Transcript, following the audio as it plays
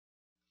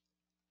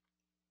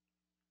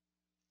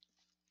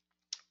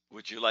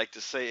Would you like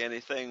to say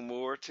anything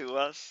more to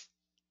us?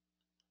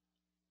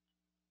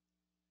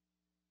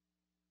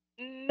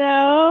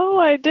 No,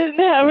 I didn't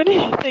have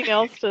anything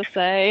else to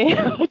say.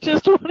 I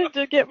just wanted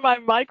to get my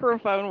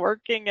microphone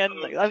working,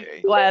 and I'm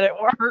Okay. glad it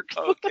works.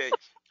 Okay.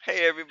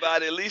 Hey,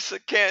 everybody. Lisa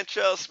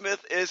Cantrell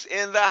Smith is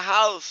in the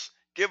house.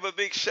 Give a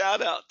big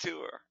shout out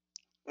to her.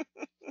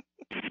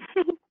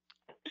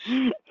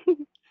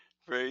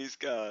 Praise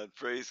God.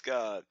 Praise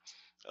God.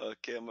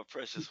 Okay. My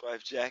precious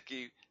wife,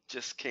 Jackie,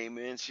 just came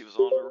in. She was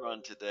on the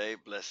run today.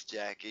 Bless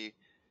Jackie.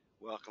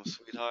 Welcome,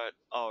 sweetheart.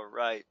 All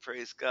right.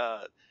 Praise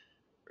God.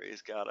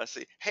 Praise God. I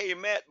see. Hey,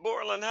 Matt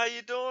Borland, how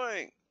you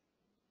doing?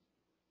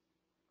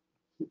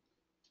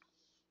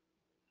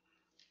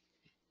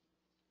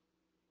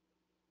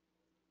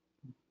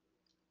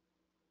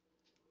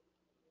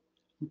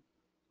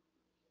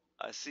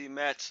 I see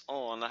Matt's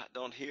on. I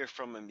don't hear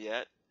from him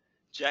yet.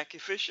 Jackie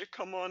Fisher,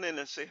 come on in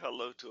and say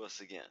hello to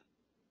us again.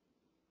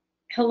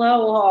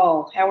 Hello,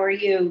 all. How are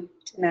you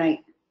tonight?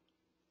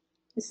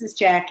 This is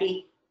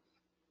Jackie.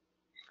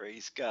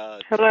 Praise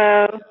God. Praise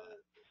Hello. God.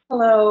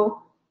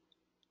 Hello.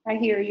 I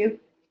hear you.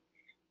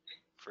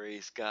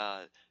 Praise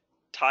God.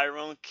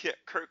 Tyrone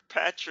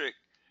Kirkpatrick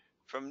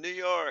from New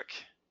York.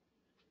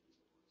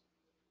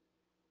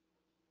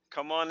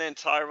 Come on in,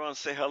 Tyrone.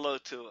 Say hello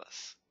to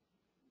us.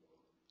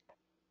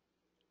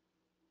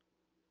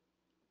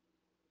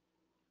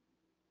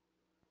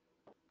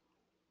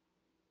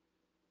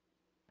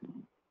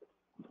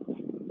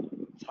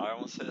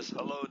 Tyrone says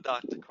hello,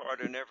 Dr.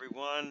 Carter and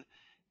everyone.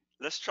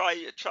 Let's try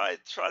you. Try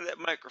that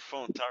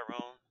microphone,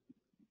 Tyrone.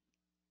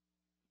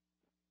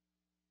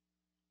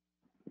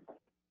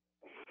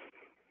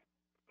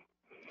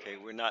 Okay,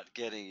 we're not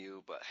getting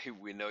you, but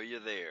we know you're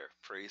there.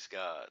 Praise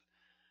God.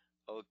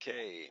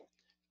 Okay.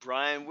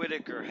 Brian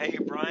Whitaker. Hey,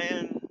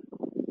 Brian.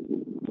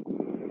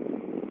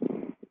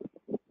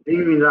 Good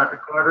evening,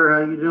 Dr. Carter.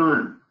 How you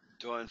doing?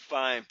 Doing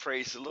fine.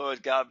 Praise the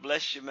Lord. God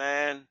bless you,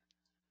 man.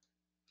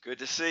 Good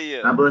to see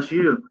you. God bless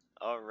you.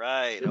 All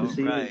right. Good to All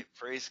see you. right.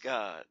 Praise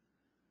God.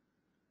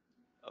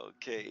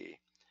 Okay.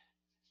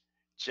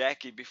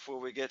 Jackie, before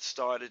we get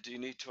started, do you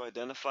need to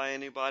identify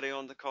anybody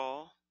on the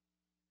call?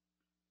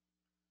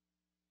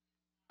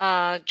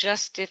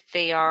 Just if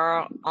they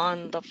are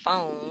on the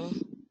phone.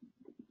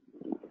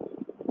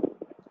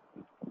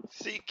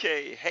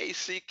 CK. Hey,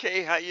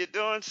 CK. How you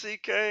doing,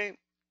 CK?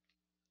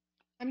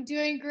 I'm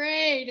doing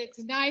great. It's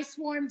a nice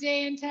warm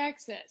day in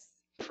Texas.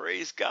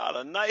 Praise God.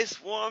 A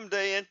nice warm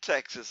day in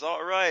Texas.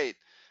 All right.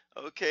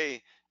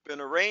 Okay.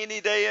 Been a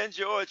rainy day in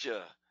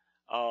Georgia.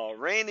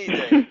 Rainy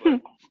day, but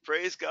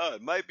praise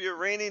God. Might be a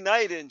rainy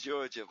night in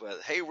Georgia,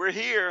 but hey, we're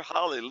here.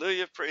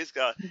 Hallelujah. Praise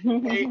God.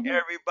 Hey,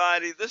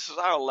 everybody. This is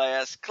our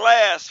last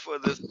class for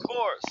this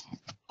course.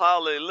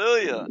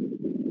 Hallelujah.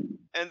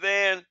 And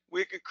then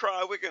we can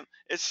cry.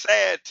 It's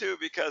sad too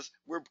because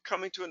we're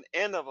coming to an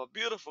end of a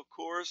beautiful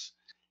course.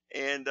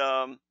 And,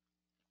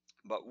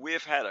 but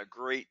we've had a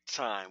great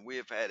time. We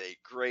have had a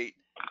great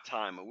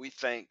time, and we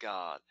thank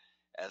God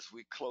as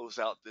we close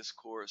out this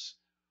course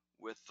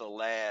with the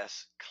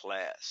last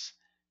class.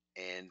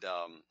 And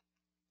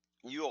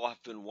you all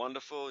have been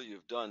wonderful.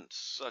 You've done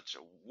such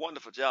a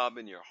wonderful job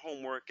in your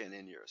homework and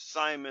in your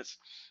assignments,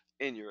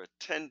 in your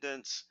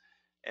attendance.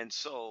 And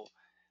so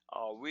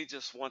we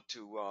just want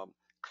to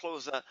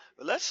close out.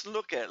 But let's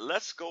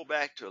go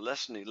back to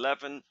lesson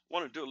 11.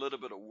 Want to do a little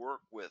bit of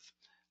work with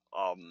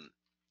um,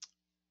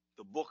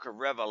 the book of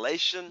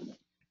Revelation.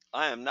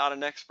 I am not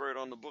an expert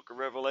on the book of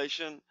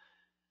Revelation,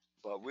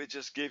 but we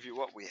just give you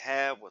what we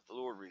have, what the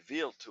Lord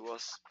revealed to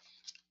us,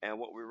 and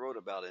what we wrote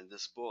about in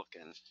this book,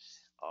 and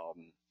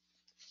um,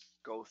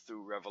 go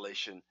through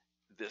Revelation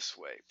this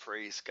way.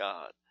 Praise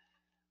God.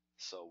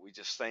 So we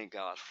just thank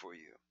God for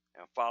you.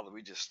 And Father,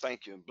 we just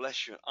thank you and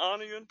bless you and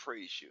honor you and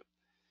praise you.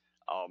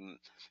 Um,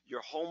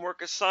 your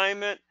homework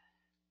assignment,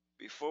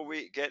 before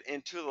we get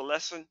into the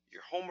lesson,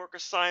 your homework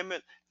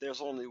assignment,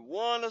 there's only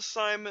one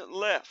assignment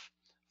left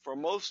for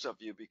most of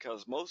you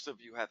because most of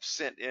you have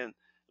sent in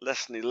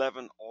lesson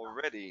 11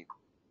 already.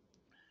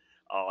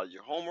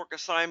 Your homework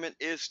assignment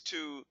is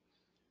to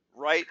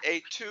write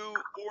a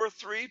 2 or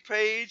 3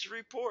 page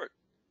report,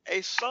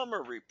 a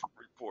summary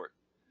report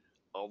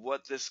of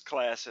what this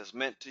class has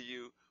meant to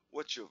you,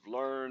 what you've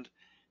learned,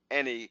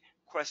 any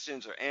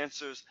questions or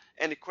answers,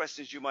 any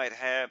questions you might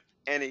have,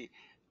 any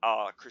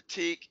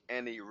critique,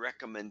 any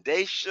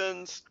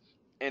recommendations,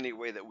 any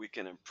way that we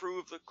can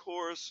improve the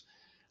course.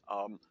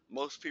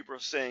 Most people are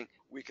saying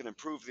we can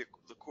improve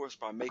the course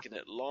by making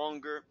it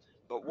longer.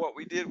 But what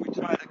we did, we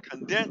tried to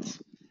condense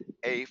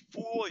a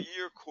full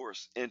year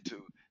course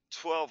into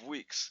 12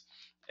 weeks.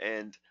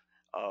 And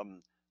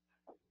um,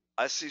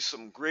 I see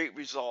some great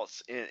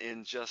results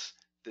in just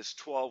this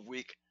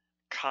 12-week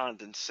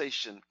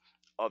condensation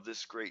of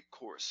this great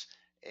course.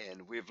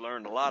 And we've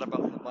learned a lot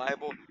about the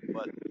Bible,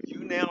 but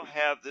you now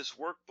have this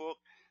workbook.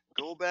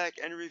 Go back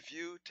and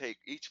review, take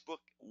each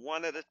book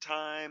one at a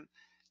time,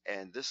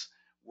 and this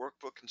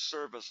workbook can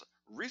serve as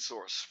a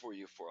resource for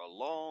you for a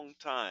long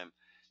time.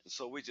 And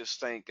so we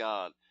just thank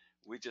God.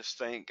 We just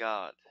thank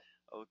God.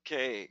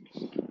 Okay,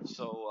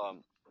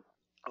 so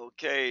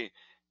Okay,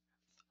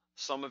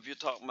 some of you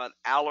talking about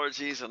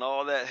allergies and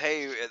all that.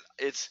 Hey,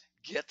 it's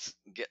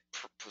get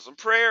put some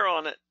prayer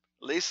on it.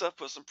 Lisa,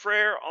 put some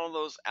prayer on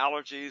those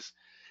allergies.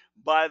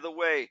 By the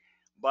way,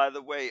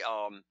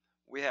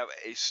 we have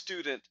a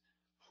student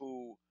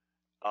who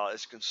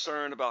is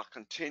concerned about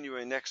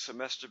continuing next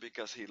semester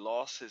because he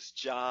lost his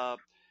job.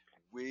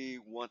 We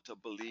want to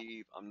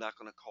believe, I'm not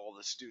going to call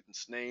the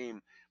student's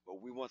name,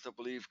 but we want to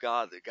believe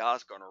God that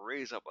God's going to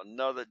raise up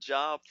another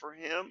job for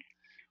him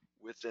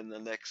within the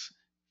next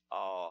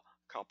uh,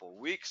 couple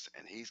weeks,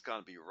 and he's going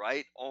to be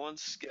right on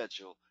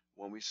schedule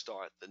when we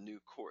start the new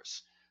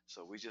course.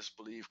 So we just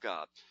believe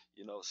God.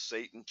 You know,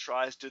 Satan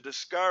tries to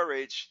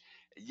discourage.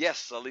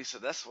 Yes, Elisa,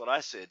 that's what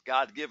I said.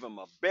 God give him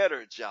a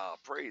better job,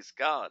 praise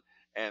God,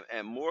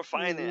 and more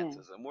Amen.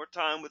 finances and more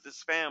time with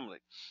his family.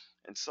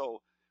 And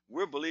so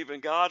we're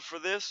believing God for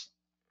this.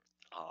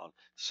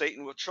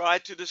 Satan will try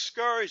to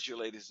discourage you,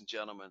 ladies and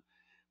gentlemen,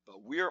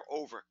 but we are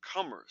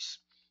overcomers.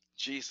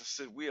 Jesus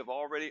said we have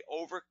already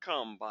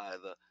overcome by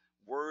the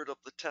word of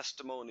the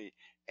testimony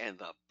and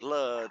the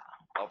blood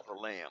of the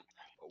Lamb.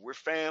 But we're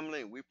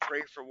family and we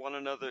pray for one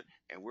another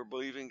and we're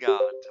believing God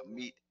to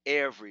meet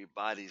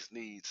everybody's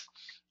needs.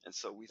 And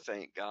so we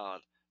thank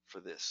God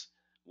for this.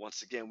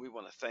 Once again, we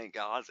want to thank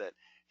God that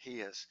He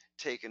has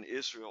taken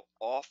Israel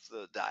off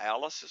the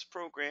dialysis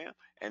program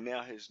and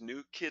now his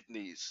new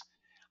kidneys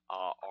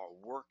are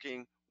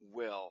working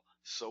well.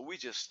 So we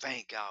just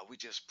thank God. We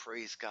just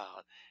praise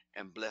God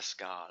and bless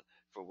God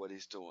for what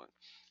He's doing.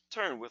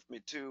 Turn with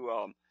me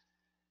to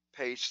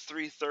page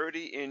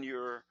 330 in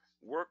your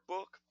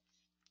workbook.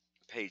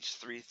 Page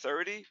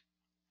 330.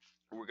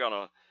 We're going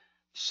to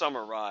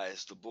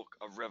summarize the book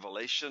of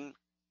Revelation.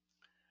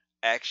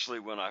 Actually,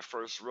 when I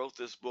first wrote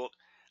this book,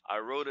 I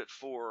wrote it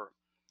for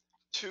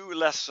two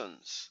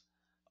lessons,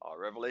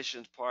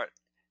 Revelation Part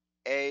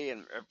A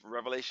and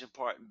Revelation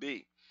Part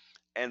B.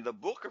 And the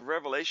book of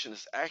Revelation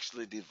is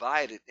actually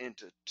divided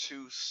into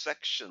two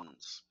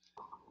sections.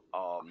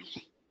 Um,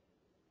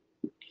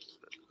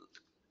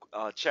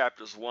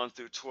 Chapters 1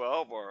 through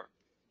 12 are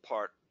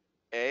part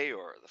A,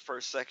 or the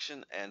first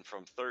section, and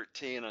from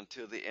 13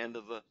 until the end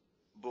of the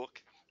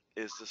book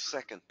is the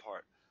second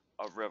part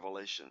of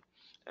Revelation.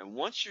 And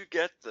once you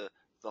get the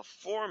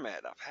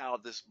format of how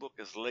this book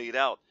is laid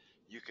out,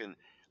 you can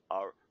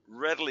uh,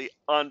 readily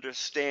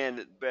understand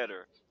it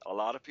better. A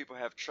lot of people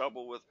have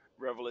trouble with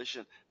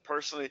Revelation.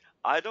 Personally,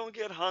 I don't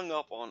get hung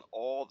up on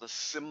all the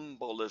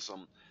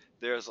symbolism.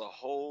 There's a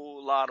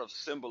whole lot of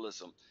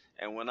symbolism.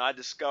 And when I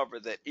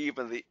discovered that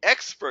even the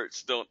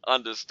experts don't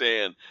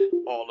understand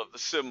all of the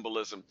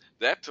symbolism,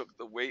 that took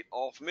the weight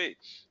off me.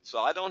 So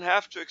I don't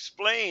have to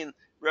explain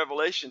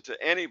Revelation to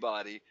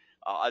anybody.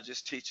 I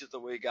just teach it the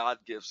way God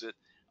gives it,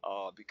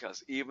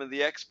 because even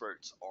the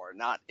experts are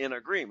not in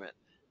agreement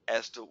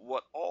as to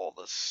what all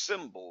the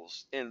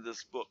symbols in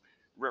this book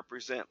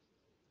represent.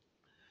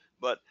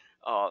 But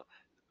uh,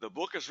 the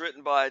book is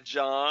written by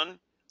John,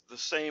 the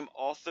same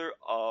author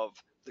of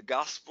the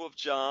Gospel of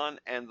John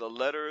and the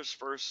letters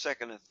 1st,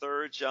 2nd, and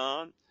 3rd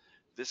John.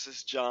 This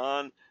is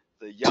John,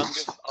 the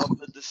youngest of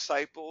the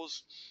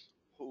disciples,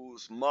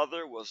 whose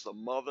mother was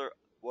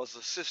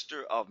the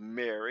sister of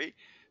Mary,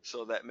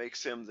 so that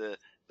makes him the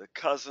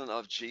cousin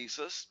of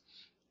Jesus.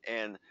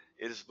 And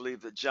it is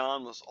believed that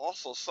John was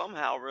also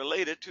somehow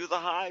related to the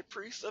high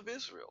priest of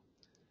Israel.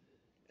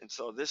 And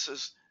so this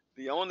is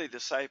the only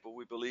disciple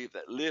we believe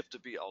that lived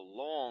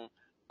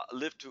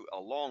to a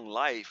long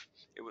life.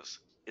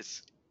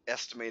 It's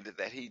estimated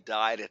that he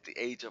died at the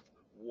age of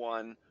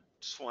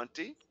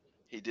 120.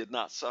 He did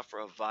not suffer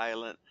a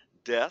violent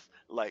death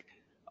like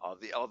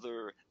the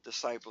other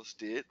disciples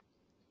did.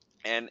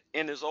 And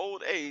in his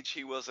old age,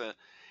 he was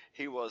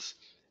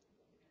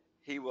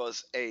he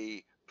was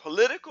a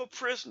political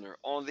prisoner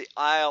on the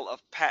Isle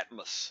of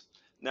Patmos.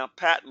 Now,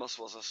 Patmos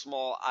was a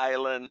small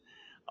island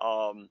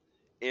um,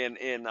 in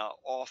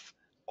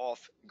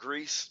off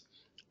Greece,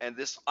 and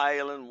this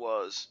island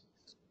was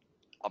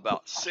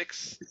about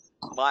 6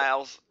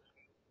 miles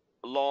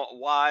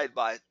wide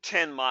by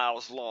 10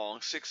 miles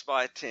long, 6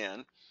 by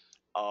 10,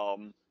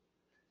 um,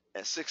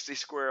 and 60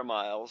 square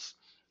miles,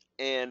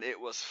 and it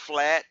was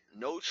flat,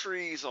 no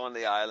trees on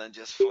the island,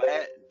 just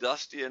flat,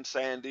 dusty and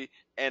sandy,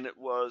 and it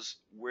was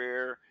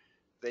where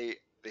they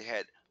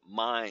had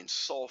mines,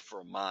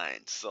 sulfur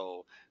mines.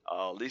 So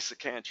Lisa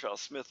Cantrell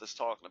Smith is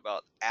talking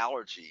about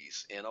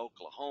allergies in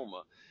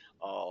Oklahoma.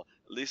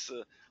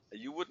 Lisa,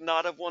 you would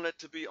not have wanted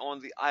to be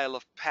on the Isle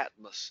of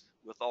Patmos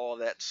with all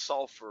that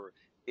sulfur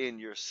in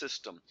your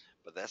system,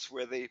 but that's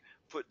where they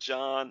put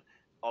John,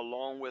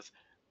 along with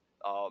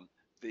um,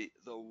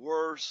 the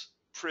worst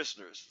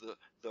prisoners.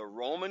 The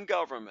Roman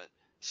government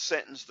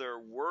sentenced their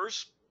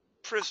worst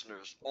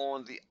prisoners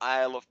on the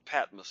Isle of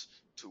Patmos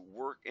to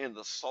work in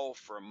the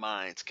sulfur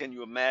mines. Can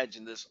you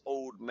imagine this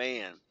old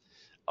man,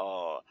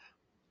 uh,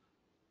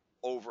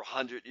 over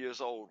 100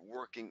 years old,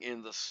 working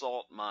in the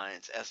salt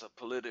mines as a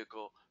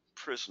political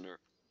prisoner?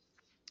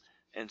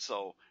 And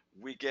so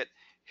we get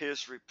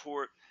his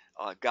report.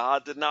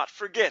 God did not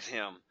forget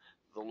him,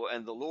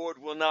 and the Lord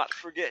will not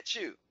forget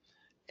you.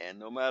 And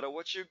no matter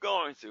what you're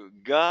going through,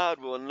 God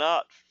will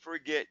not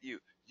forget you.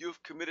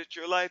 You've committed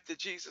your life to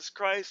Jesus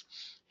Christ,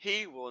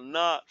 He will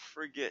not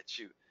forget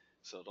you.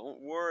 So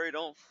don't worry,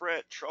 don't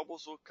fret.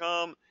 Troubles will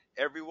come.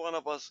 Every one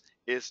of us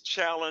is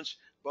challenged,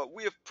 but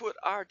we have put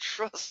our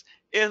trust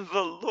in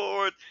the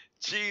Lord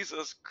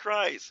Jesus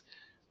Christ.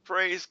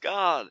 Praise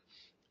God.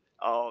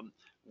 Um,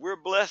 we're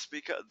blessed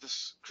because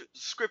the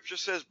scripture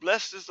says,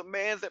 "Blessed is the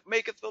man that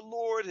maketh the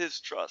Lord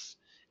his trust,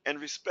 and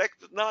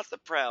respecteth not the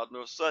proud,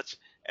 nor such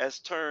as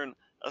turn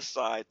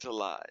aside to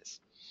lies."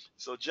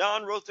 So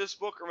John wrote this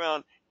book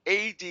around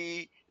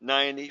AD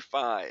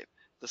 95.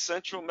 The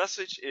central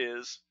message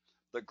is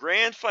the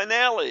grand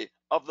finale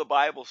of the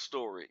Bible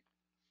story,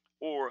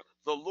 or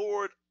the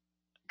Lord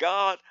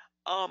God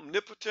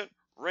omnipotent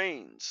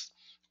reigns,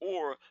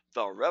 or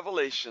the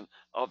revelation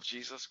of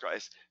Jesus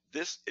Christ.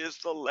 This is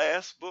the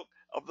last book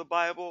of the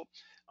Bible.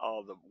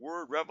 The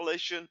word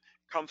revelation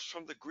comes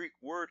from the Greek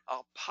word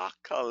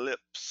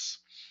apocalypse.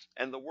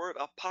 And the word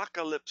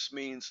apocalypse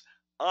means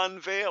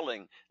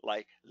unveiling,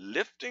 like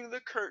lifting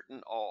the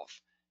curtain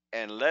off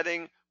and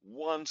letting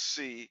one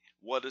see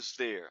what is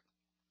there.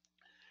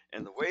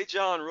 And the way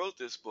John wrote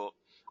this book,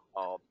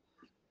 uh,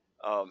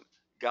 um,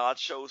 God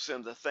shows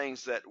him the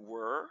things that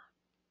were,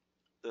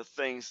 the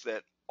things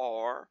that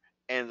are,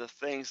 and the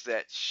things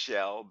that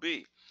shall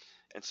be.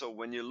 And so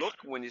when you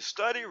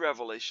study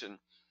Revelation,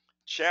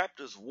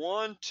 chapters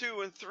 1,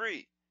 2, and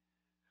 3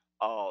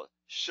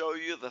 show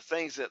you the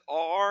things that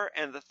are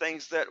and the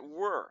things that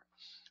were.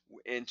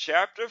 In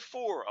chapter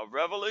 4 of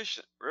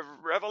Revelation,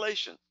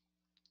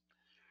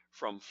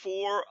 from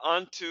 4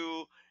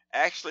 unto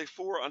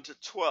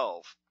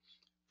 12,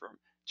 from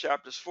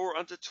chapters 4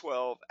 unto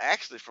 12,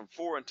 actually from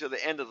 4 until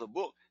the end of the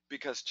book,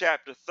 because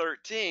chapter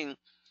 13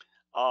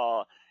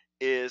 uh,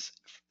 is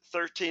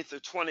 13 through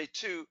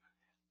 22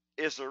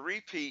 is a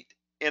repeat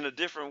in a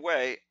different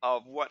way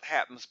of what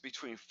happens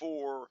between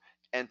 4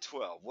 and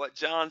 12. What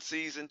John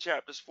sees in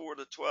chapters 4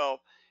 to 12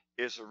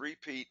 is a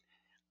repeat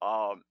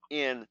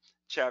in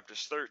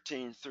chapters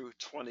 13 through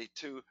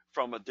 22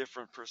 from a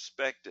different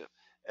perspective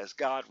as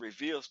God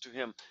reveals to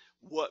him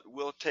what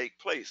will take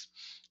place.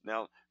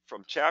 Now,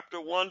 from chapter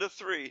 1 to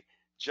 3,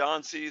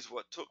 John sees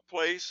what took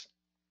place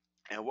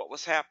and what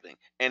was happening.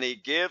 And he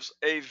gives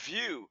a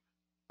view,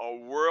 a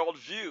world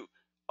view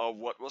of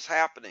what was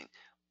happening.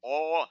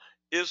 All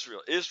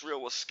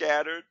Israel was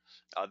scattered.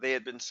 They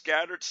had been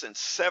scattered since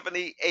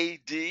 70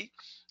 AD,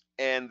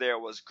 and there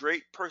was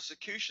great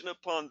persecution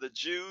upon the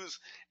Jews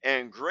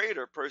and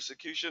greater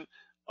persecution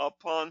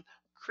upon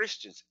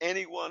Christians.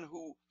 Anyone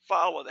who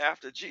followed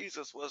after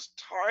Jesus was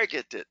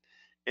targeted,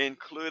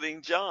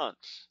 including John.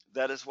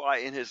 That is why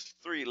in his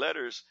 3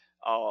 letters,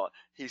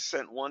 he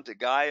sent one to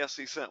Gaius,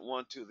 he sent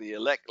one to the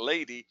elect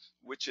lady,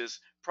 which is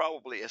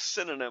probably a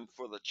synonym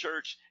for the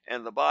church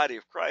and the body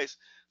of Christ.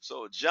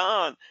 So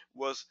John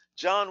was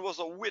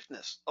a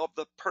witness of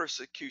the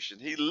persecution.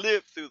 He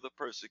lived through the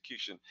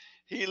persecution.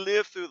 He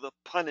lived through the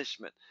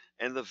punishment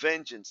and the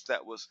vengeance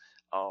that was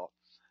uh,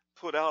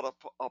 put out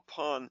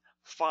upon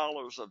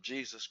followers of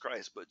Jesus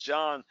Christ. But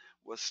John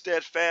was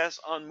steadfast,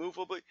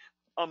 unmovable,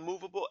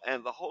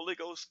 and the Holy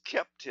Ghost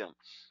kept him.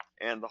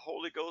 And the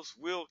Holy Ghost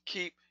will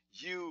keep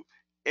you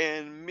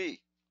and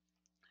me.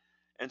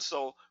 And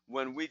so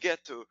when we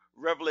get to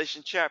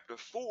Revelation chapter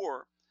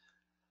 4,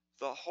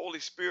 the Holy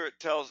Spirit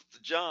tells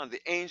John,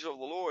 the angel of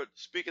the Lord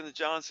speaking to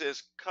John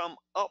says, "Come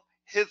up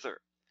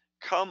hither,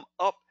 come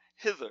up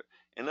hither."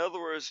 In other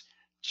words,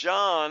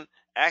 John,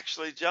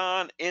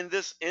 in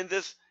this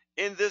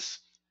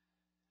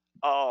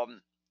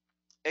um,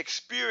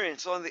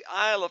 experience on the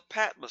Isle of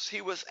Patmos,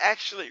 he was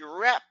actually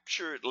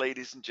raptured,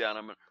 ladies and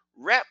gentlemen,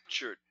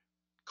 raptured,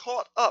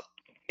 caught up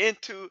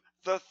into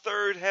the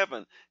third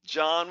heaven.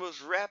 John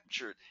was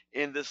raptured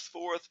in this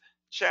 4th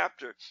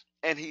chapter,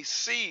 and he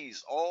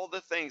sees all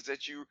the things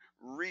that you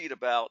read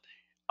about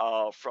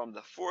from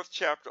the 4th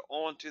chapter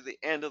on to the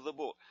end of the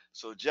book.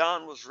 So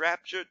John was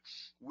raptured,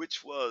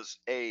 which was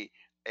a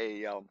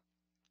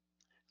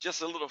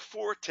just a little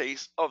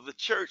foretaste of the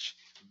church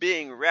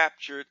being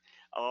raptured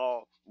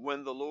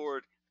when the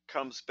Lord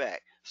comes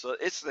back. So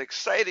it's an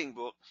exciting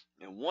book,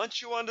 and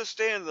once you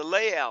understand the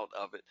layout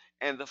of it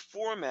and the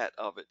format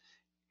of it,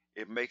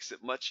 it makes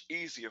it much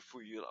easier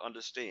for you to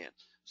understand.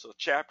 So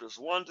chapters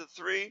 1 to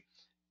 3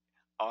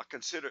 are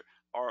considered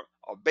are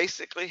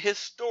basically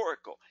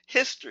historical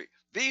history.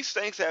 These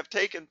things have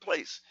taken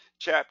place.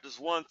 Chapters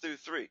 1 through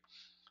 3.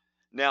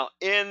 Now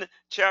in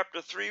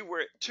chapter 3,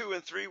 where 2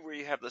 and 3, where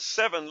you have the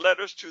 7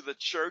 letters to the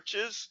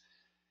churches,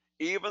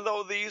 even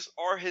though these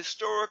are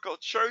historical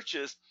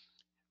churches,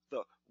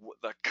 the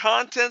the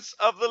contents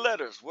of the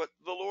letters, what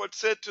the Lord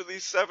said to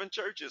these 7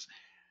 churches,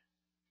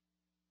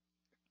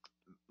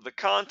 the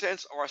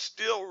contents are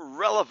still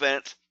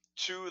relevant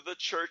to the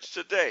church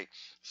today.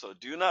 So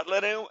do not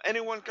let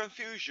anyone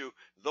confuse you.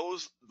 Though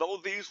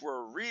these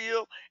were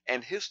real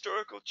and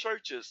historical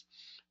churches,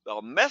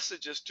 the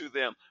messages to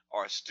them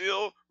are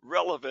still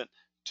relevant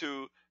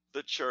to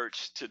the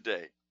church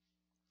today.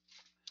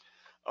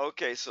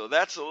 Okay, so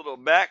that's a little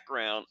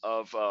background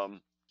of the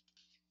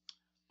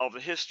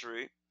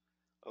history.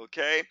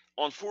 Okay,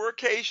 on 4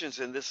 occasions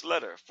in this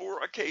letter,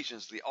 4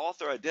 occasions, the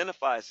author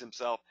identifies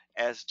himself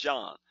as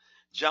John.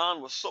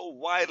 John was so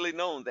widely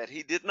known that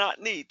he did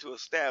not need to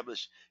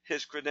establish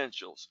his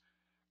credentials.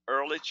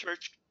 Early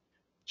church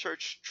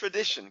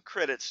tradition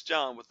credits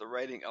John with the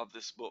writing of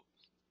this book.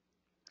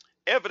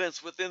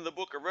 Evidence within the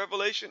book of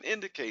Revelation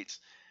indicates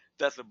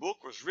that the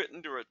book was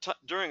written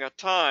during a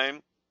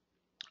time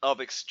of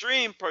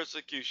extreme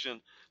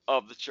persecution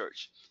of the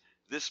church.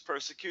 This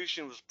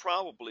persecution was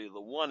probably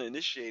the one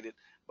initiated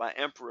by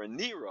Emperor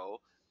Nero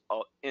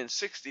in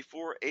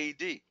 64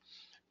 AD.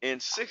 In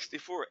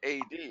 64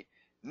 AD,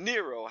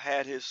 Nero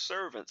had his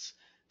servants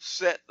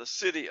set the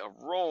city of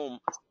Rome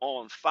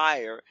on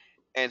fire,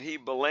 and he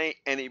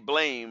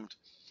blamed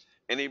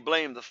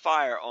the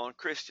fire on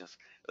Christians.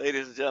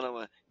 Ladies and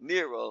gentlemen,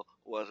 Nero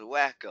was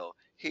wacko.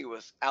 He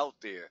was out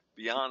there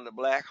beyond the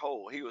black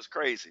hole. He was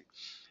crazy.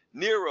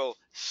 Nero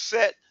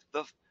set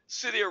the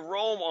city of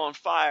Rome on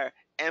fire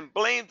and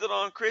blamed it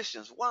on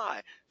Christians.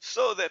 Why?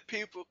 So that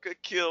people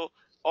could kill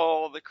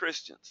all the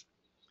Christians.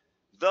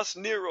 Thus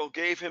Nero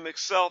gave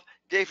himself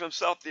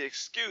the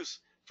excuse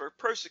for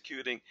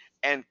persecuting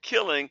and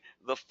killing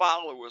the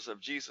followers of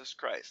Jesus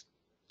Christ.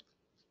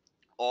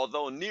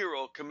 Although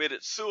Nero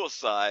committed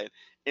suicide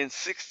in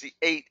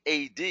 68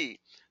 AD,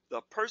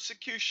 the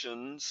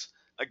persecutions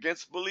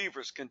against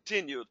believers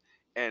continued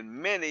and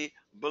many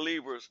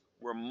believers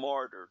were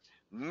martyred.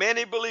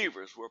 Many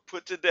believers were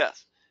put to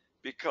death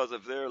because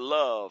of their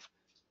love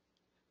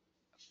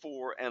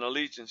for and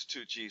allegiance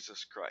to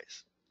Jesus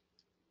Christ.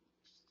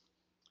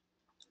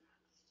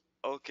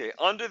 Okay,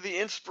 under the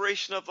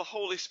inspiration of the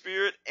Holy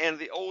Spirit and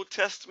the Old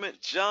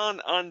Testament,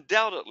 John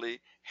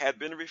undoubtedly had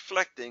been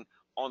reflecting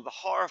on the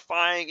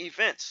horrifying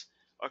events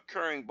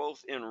occurring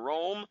both in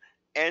Rome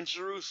and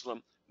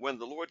Jerusalem when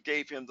the Lord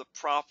gave him the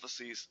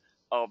prophecies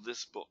of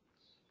this book.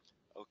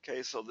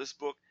 Okay, so this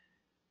book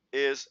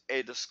is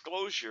a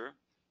disclosure,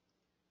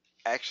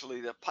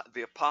 actually,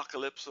 the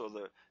apocalypse, or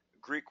the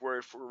Greek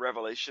word for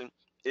revelation,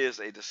 is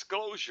a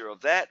disclosure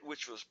of that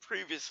which was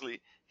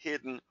previously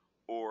hidden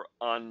or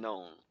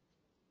unknown.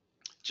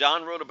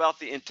 John wrote about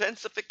the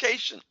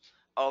intensification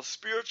of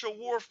spiritual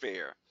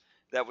warfare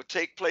that would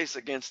take place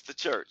against the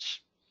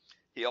church.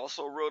 He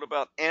also wrote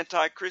about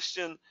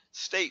anti-Christian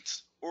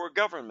states or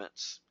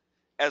governments,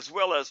 as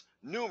well as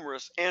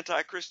numerous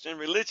anti-Christian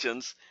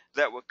religions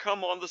that would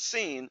come on the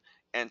scene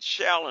and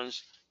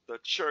challenge the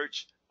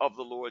church of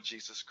the Lord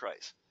Jesus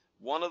Christ.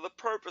 One of the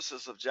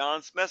purposes of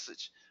John's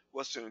message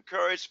was to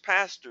encourage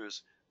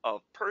pastors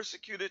of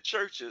persecuted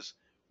churches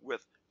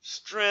with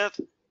strength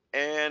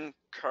and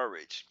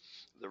courage.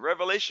 The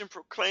revelation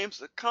proclaims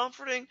the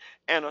comforting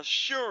and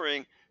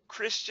assuring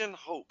Christian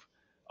hope,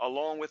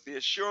 along with the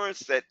assurance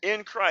that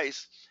in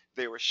Christ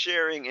they were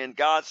sharing in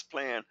God's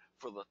plan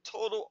for the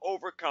total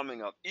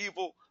overcoming of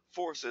evil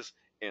forces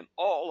in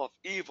all of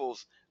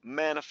evil's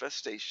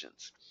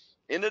manifestations.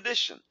 In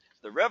addition,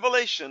 the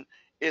revelation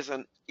is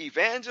an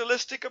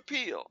evangelistic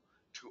appeal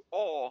to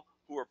all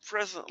who are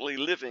presently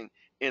living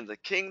in the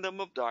kingdom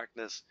of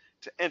darkness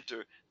to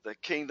enter the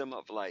kingdom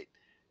of light.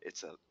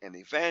 It's an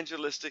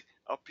evangelistic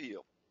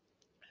appeal.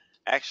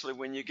 Actually,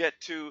 when you get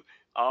to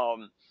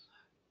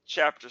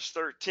chapters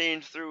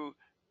 13 through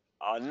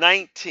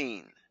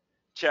 19,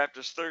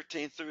 chapters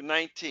 13 through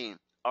 19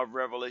 of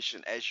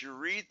Revelation, as you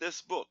read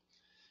this book,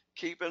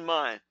 keep in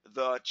mind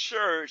the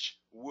church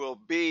will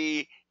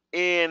be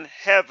in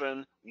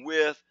heaven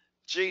with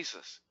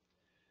Jesus.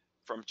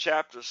 From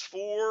chapters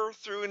 4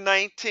 through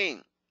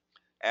 19,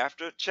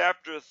 after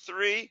chapter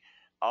 3,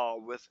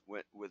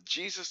 with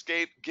Jesus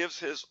gives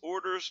his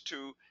orders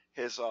to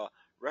his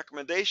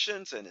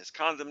recommendations and his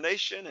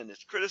condemnation and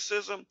his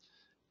criticism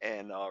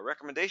and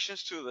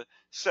recommendations to the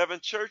 7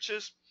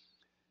 churches.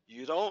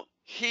 You don't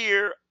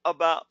hear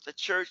about the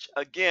church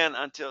again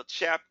until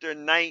chapter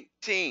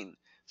 19.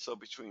 So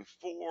between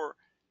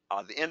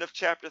the end of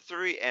chapter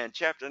 3 and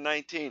chapter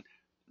 19,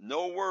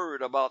 no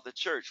word about the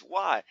church.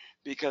 Why?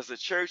 Because the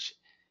church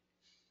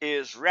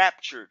is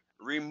raptured,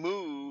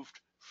 removed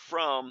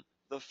from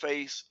the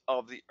face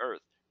of the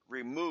earth,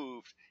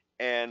 removed,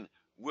 and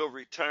will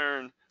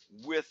return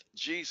with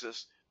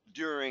Jesus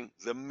during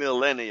the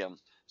millennium.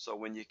 So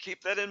when you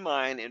keep that in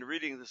mind in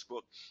reading this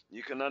book,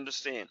 you can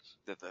understand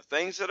that the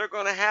things that are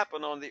going to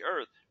happen on the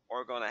earth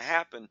are going to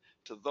happen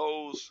to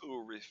those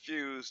who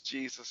refuse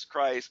Jesus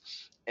Christ.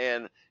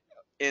 And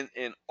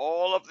in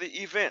all of the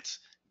events,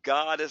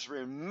 God is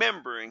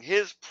remembering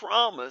his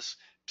promise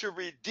to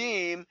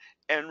redeem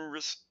and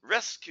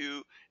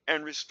rescue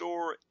and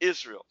restore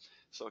Israel.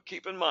 So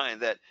keep in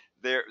mind that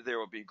there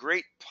will be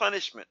great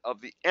punishment of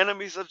the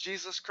enemies of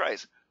Jesus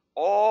Christ,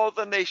 all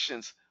the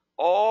nations,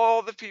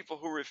 all the people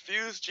who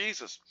refuse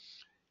Jesus,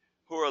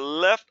 who are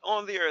left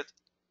on the earth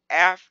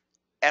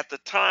at the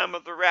time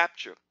of the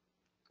rapture.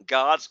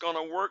 God's going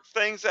to work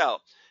things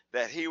out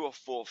that he will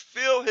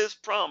fulfill his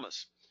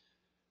promise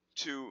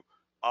to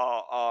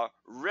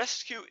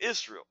rescue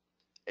Israel.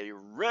 A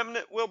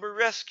remnant will be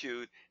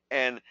rescued,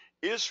 and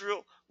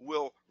Israel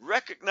will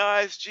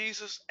recognize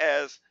Jesus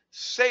as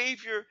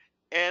Savior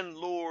and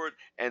Lord,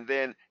 and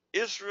then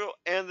Israel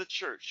and the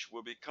church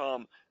will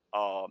become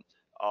um,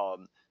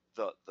 um,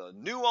 the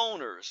new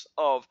owners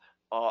of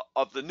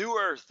the new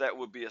earth that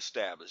will be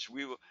established.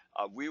 We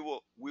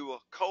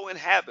will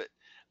co-inhabit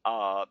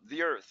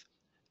the earth,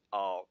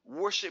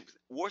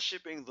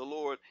 worshiping the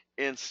Lord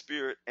in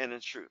spirit and in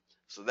truth.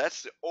 So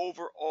that's the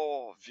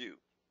overall view.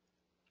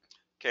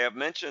 Okay, I've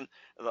mentioned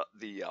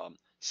the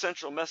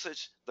central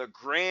message, the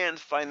grand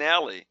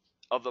finale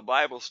of the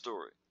Bible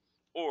story,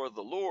 or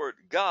the Lord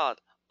God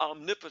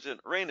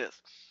omnipotent reigneth.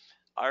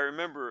 I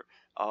remember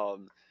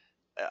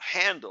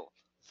Handel,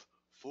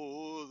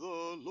 for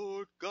the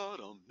Lord God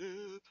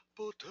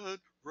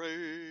omnipotent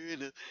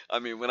reigneth. I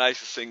mean, when I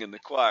used to sing in the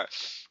choir,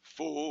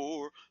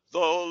 for the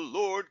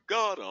Lord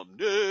God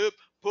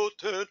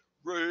omnipotent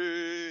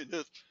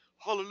reigneth.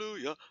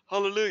 Hallelujah,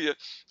 hallelujah.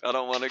 I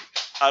don't want to.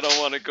 I don't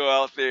want to go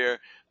out there.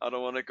 I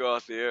don't want to go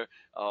out there.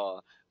 Uh,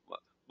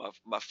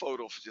 my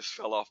photo just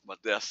fell off my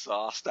desk, so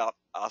I'll stop.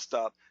 I'll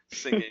stop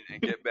singing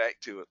and get back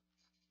to it.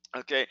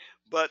 Okay,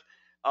 but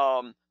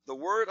the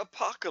word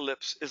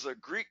apocalypse is a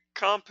Greek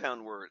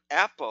compound word,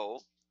 apo,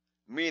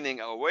 meaning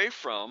away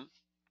from,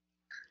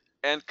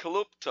 and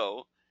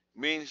kalypto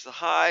means to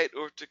hide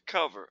or to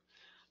cover.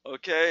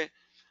 Okay,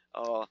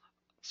 uh,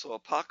 so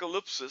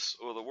apocalypsis,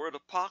 or the word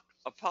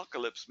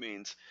apocalypse,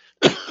 means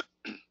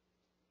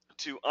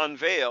to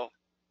unveil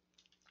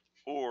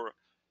or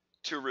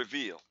to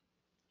reveal.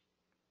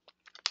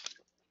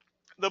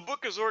 The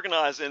book is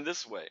organized in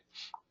this way.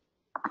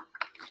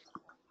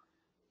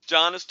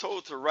 John is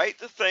told to write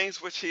the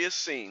things which he has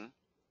seen,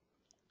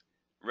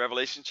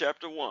 Revelation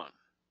chapter 1.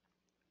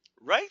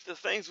 Write the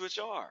things which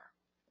are,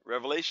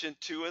 Revelation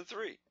 2 and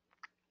 3.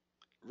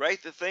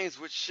 Write the things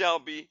which shall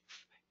be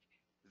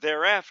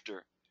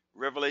thereafter,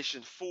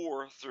 Revelation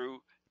 4 through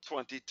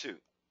 22.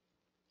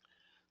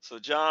 So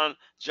John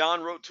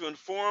wrote to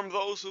inform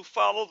those who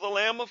follow the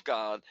Lamb of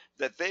God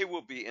that they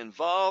will be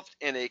involved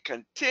in a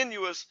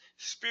continuous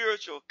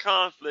spiritual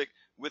conflict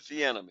with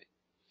the enemy.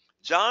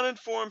 John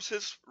informs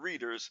his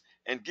readers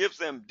and gives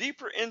them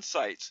deeper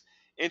insights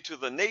into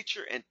the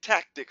nature and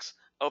tactics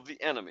of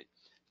the enemy.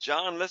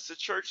 John lets the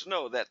church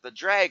know that the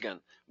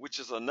dragon, which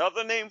is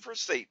another name for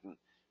Satan,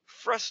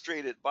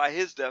 frustrated by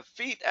his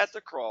defeat at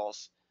the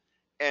cross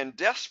and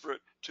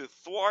desperate to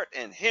thwart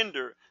and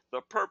hinder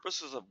the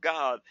purposes of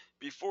God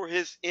before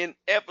his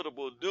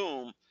inevitable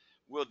doom,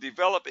 will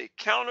develop a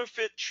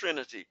counterfeit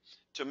trinity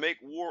to make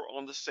war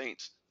on the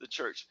saints, the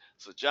church.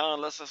 So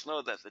John lets us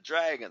know that the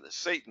dragon, the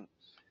Satan,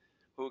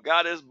 who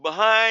got his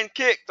behind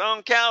kicked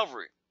on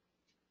Calvary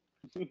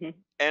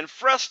and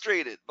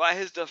frustrated by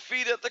his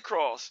defeat at the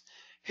cross,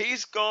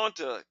 he's going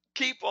to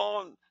keep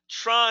on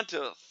trying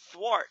to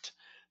thwart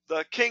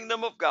the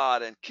kingdom of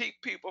God and keep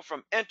people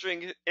from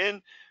entering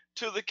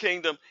into the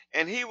kingdom.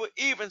 And he will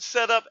even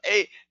set up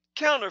a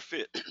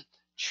counterfeit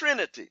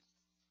trinity,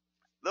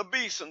 the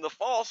beast and the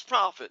false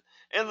prophet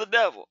and the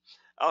devil,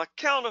 a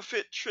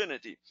counterfeit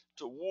trinity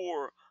to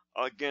war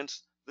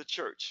against the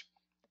church.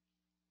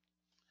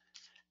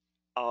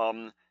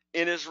 Um,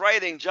 in his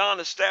writing, John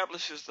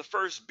establishes the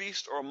first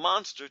beast or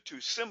monster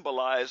to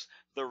symbolize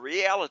the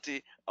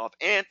reality of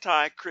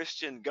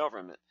anti-Christian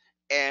government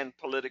and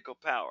political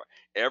power.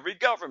 Every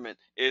government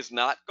is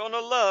not going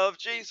to love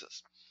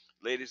Jesus.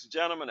 Ladies and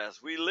gentlemen,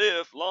 as we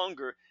live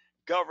longer,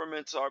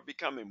 governments are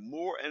becoming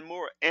more and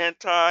more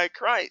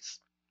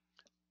anti-Christ.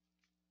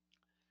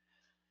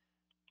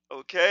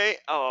 Okay,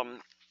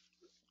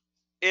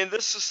 in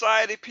this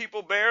society,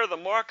 people bear the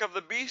mark of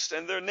the beast,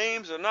 and their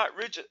names are not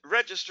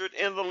registered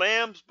in the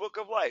Lamb's book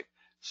of life.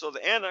 So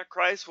the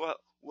Antichrist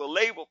will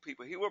label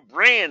people, he will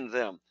brand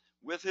them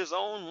with his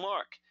own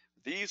mark.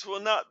 These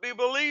will not be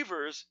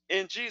believers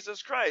in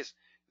Jesus Christ.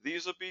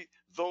 These will be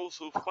those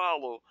who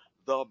follow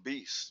the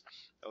beast.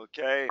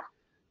 Okay?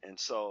 And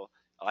so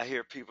I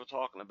hear people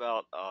talking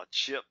about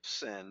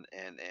chips and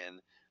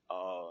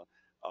uh,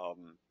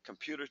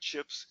 computer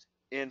chips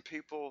in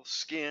people's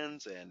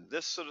skins and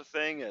this sort of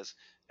thing as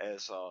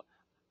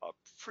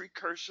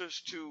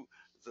precursors to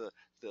the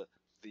the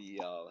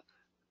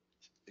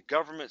the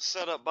government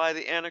set up by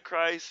the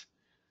Antichrist.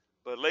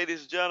 But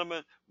ladies and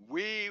gentlemen,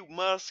 we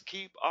must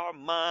keep our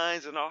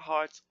minds and our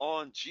hearts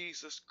on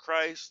Jesus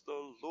Christ,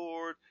 the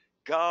Lord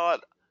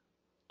God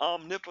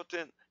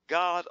omnipotent,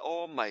 God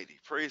Almighty.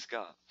 Praise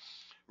God.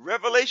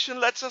 Revelation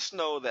lets us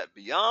know that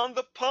beyond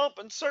the pomp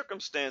and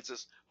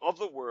circumstances of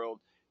the world,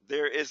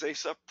 there is a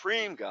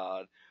supreme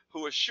God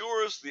who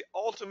assures the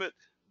ultimate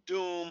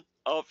doom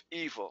of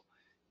evil.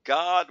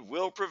 God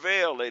will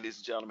prevail, ladies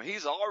and gentlemen.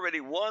 He's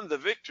already won the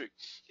victory.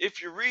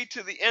 If you read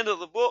to the end of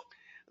the book,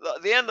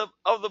 the end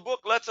of the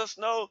book lets us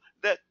know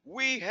that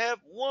we have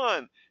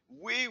won.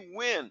 We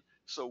win.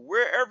 So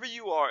wherever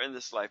you are in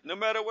this life, no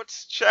matter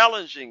what's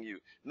challenging you,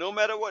 no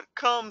matter what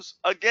comes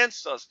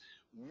against us,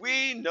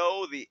 we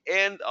know the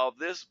end of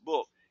this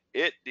book.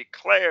 It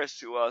declares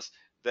to us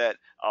that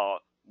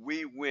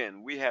we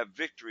win. We have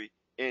victory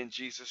in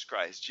Jesus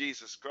Christ.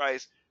 Jesus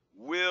Christ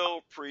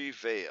will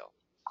prevail.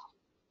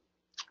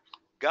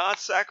 God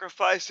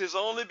sacrificed his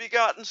only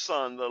begotten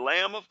Son, the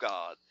Lamb of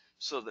God,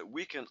 so that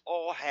we can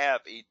all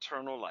have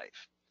eternal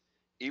life.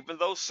 Even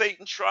though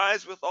Satan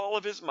tries with all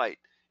of his might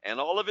and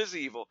all of his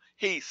evil,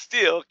 he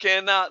still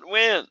cannot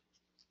win.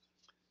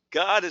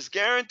 God has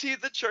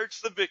guaranteed the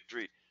church the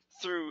victory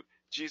through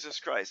Jesus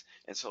Christ.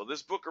 And so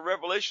this book of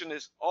Revelation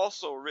is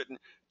also written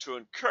to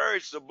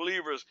encourage the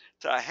believers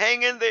to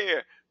hang in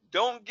there.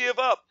 Don't give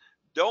up.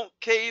 Don't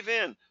cave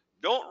in.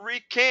 Don't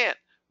recant.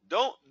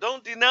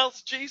 Don't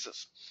denounce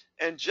Jesus.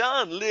 And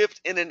John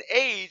lived in an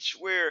age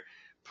where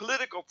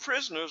political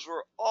prisoners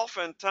were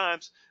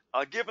oftentimes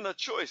given a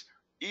choice: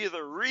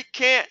 either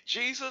recant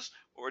Jesus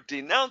or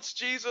denounce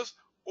Jesus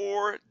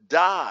or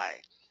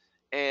die.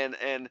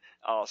 And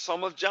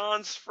some of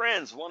John's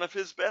friends, one of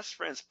his best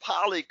friends,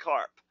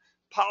 Polycarp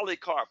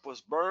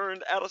was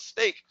burned at a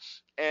stake,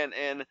 and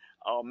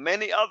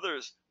many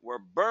others were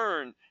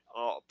burned,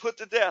 put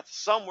to death.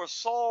 Some were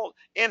sawed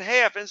in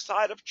half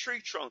inside of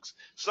tree trunks.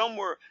 Some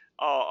were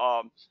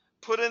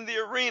put in the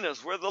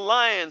arenas where the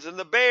lions and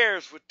the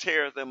bears would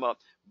tear them up.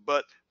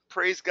 But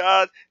praise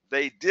God,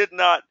 they did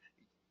not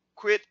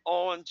quit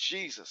on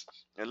Jesus.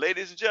 And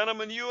ladies and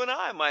gentlemen, you and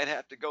I might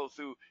have to go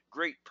through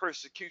great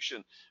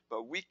persecution,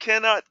 but we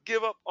cannot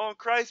give up on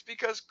Christ,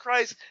 because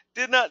Christ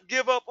did not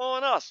give up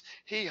on us.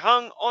 He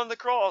hung on the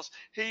cross,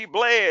 he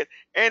bled,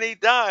 and he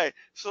died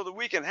so that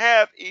we can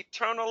have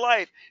eternal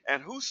life.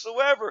 And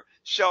whosoever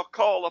shall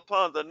call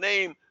upon the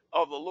name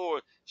of the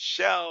Lord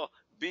shall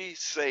be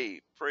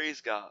saved. Praise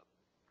God.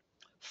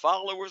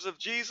 Followers of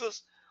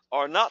Jesus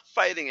are not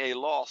fighting a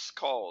lost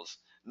cause,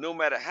 no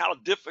matter how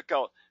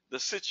difficult the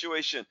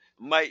situation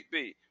might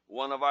be.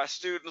 One of our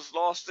students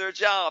lost their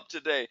job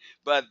today,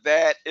 but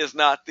that is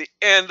not the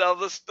end of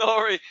the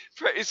story.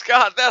 Praise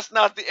God, that's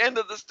not the end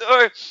of the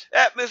story.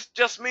 That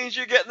just means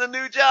you're getting a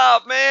new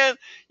job, man.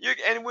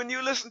 And when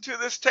you listen to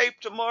this tape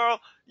tomorrow,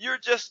 you're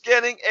just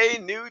getting a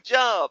new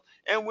job.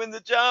 And when the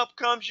job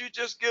comes, you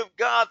just give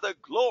God the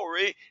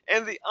glory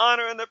and the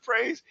honor and the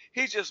praise.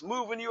 He's just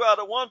moving you out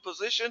of one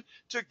position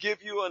to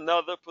give you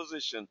another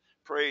position.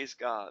 Praise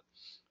God.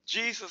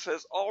 Jesus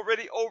has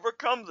already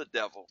overcome the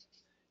devil,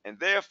 and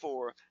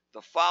therefore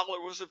the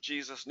followers of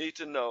Jesus need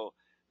to know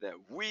that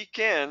we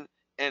can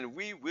and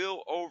we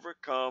will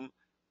overcome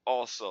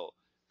also.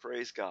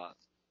 Praise God.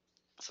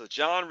 So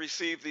John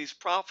received these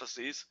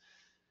prophecies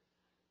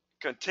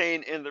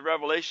contained in the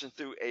Revelation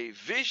through a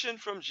vision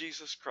from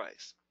Jesus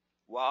Christ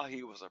while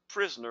he was a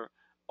prisoner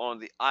on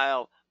the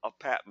Isle of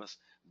Patmos.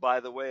 By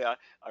the way, I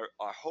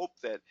hope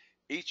that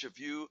each of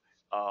you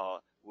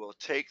will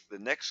take the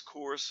next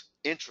course,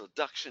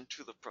 Introduction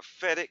to the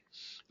Prophetic.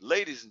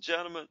 Ladies and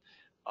gentlemen,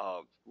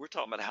 we're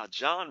talking about how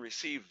John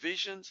received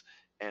visions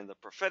and the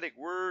prophetic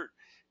word.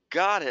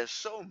 God has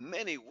so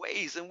many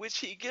ways in which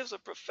he gives a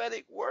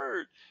prophetic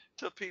word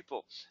to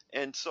people.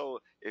 And so,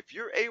 if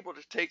you're able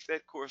to take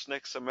that course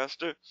next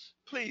semester,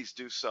 please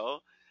do so.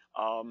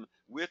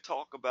 We'll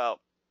talk about,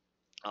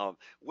 um,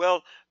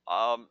 well,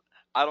 um,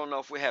 I don't know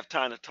if we have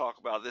time to talk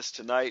about this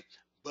tonight,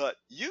 but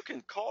you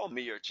can call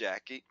me or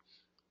Jackie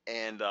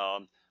and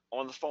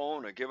on the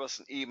phone, or give us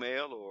an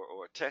email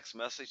or a text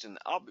message, and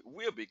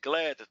we'll be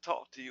glad to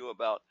talk to you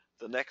about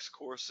the next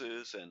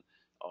courses and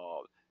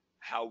uh,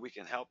 how we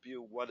can help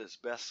you, what is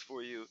best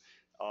for you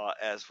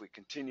as we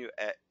continue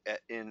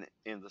in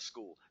the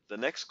school. The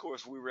next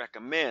course we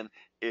recommend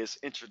is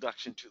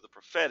Introduction to the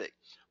Prophetic.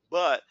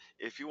 But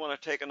if you want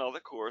to take another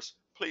course,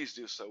 please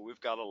do so.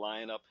 We've got a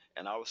lineup,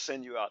 and I will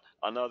send you out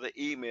another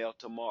email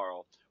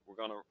tomorrow. We're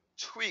going to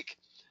tweak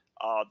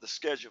the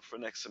schedule for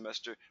next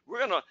semester. We're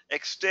going to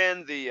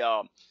extend the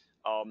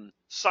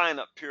sign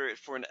up period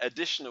for an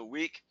additional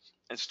week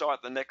and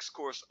start the next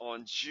course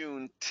on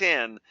June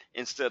 10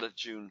 instead of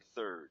June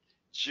 3rd.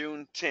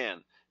 June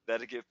 10.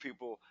 That'll give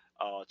people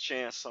a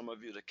chance, some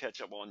of you, to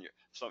catch up on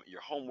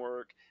your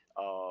homework,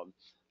 um,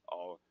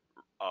 or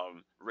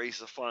raise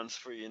the funds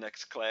for your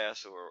next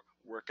class, or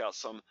work out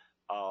some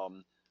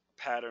um,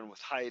 pattern with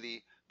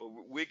Heidi. But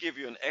we'll give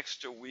you an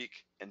extra week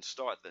and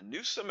start the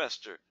new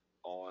semester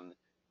on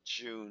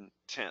June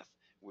 10th.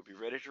 We'll be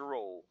ready to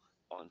roll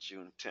on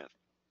June 10th.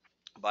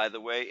 By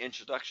the way,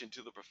 Introduction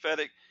to the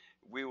Prophetic,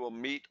 we will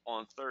meet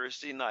on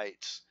Thursday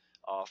nights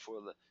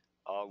for the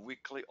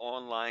weekly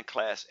online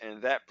class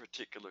in that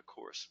particular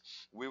course.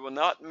 We will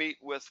not meet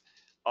with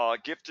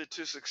Gifted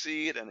to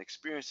Succeed and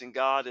Experiencing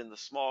God in the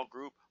small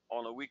group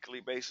on a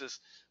weekly basis,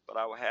 but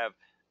I will have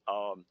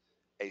um,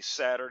 a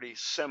Saturday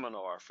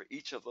seminar for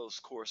each of those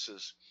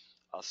courses,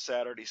 a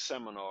Saturday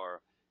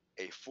seminar,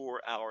 a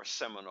 4-hour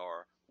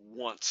seminar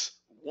once,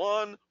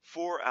 one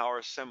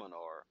 4-hour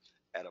seminar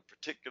at a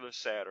particular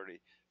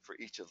Saturday for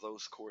each of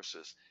those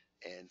courses,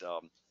 and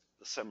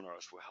the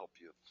seminars will help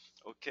you.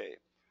 Okay,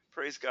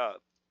 praise God.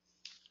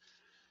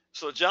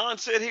 So John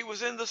said he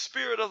was in the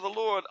Spirit of the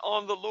Lord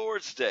on the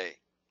Lord's day.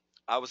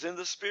 I was in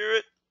the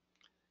Spirit,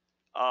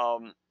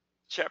 um,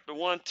 chapter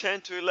 1,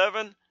 10 to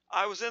 11.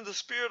 I was in the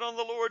Spirit on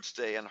the Lord's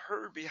day and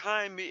heard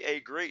behind me a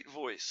great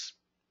voice,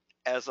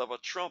 as of a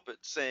trumpet,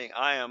 saying,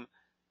 I am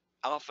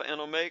Alpha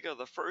and Omega,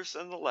 the first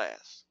and the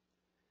last.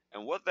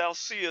 And what thou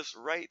seest,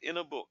 write in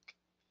a book,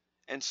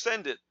 and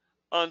send it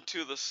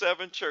unto the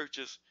 7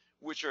 churches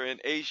which are in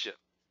Asia,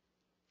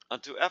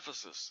 unto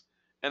Ephesus,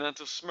 and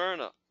unto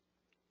Smyrna,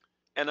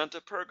 and unto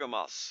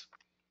Pergamos,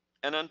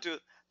 and unto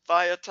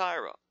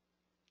Thyatira,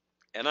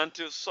 and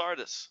unto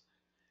Sardis,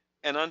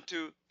 and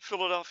unto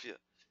Philadelphia,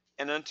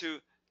 and unto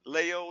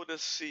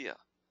Laodicea.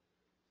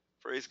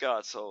 Praise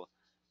God. So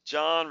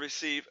John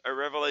received a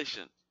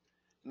revelation.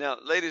 Now,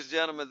 ladies and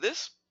gentlemen,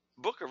 this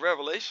book of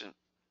Revelation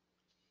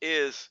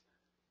is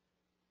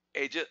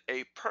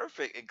a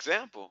perfect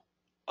example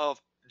of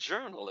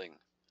journaling.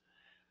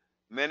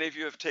 Many of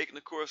you have taken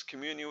the course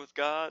Communion with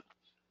God,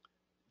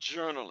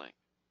 journaling.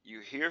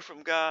 You hear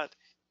from God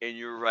and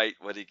you write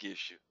what he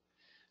gives you.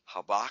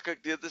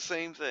 Habakkuk did the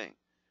same thing.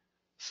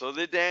 So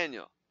did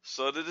Daniel.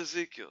 So did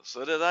Ezekiel.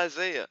 So did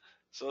Isaiah.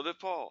 So did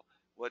Paul.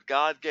 What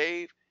God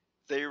gave,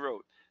 they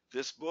wrote.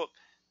 This book,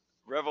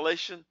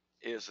 Revelation,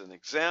 is an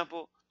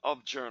example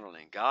of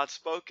journaling. God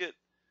spoke it.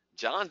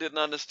 John didn't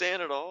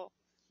understand it all,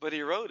 but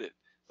he wrote it.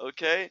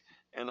 Okay?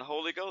 And the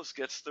Holy Ghost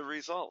gets the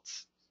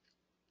results.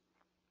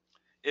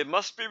 It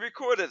must be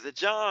recorded that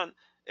John,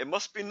 it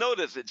must be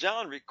noted that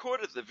John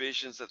recorded the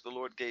visions that the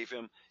Lord gave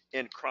him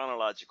in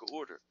chronological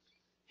order.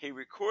 He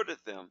recorded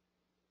them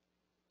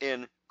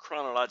in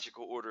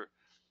chronological order,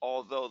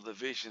 although the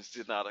visions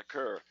did not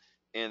occur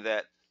in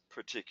that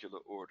particular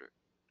order.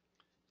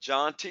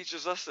 John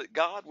teaches us that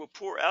God will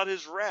pour out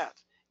his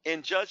wrath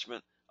in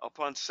judgment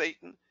upon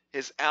Satan,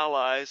 his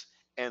allies,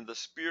 and the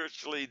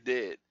spiritually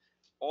dead,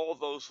 all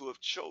those who have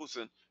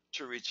chosen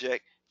to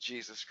reject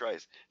Jesus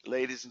Christ.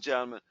 Ladies and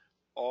gentlemen,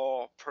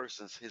 all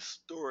persons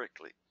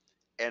historically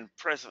and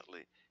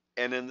presently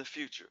and in the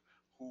future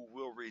who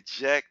will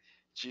reject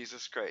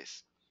Jesus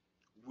Christ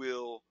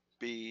will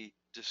be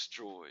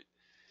destroyed.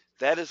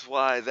 That is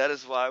why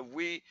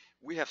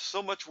we have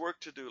so much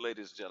work to do,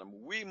 ladies and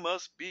gentlemen. We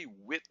must be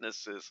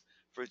witnesses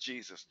for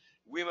Jesus.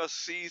 We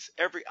must seize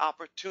every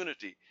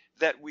opportunity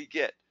that we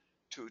get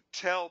to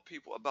tell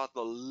people about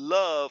the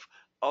love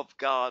of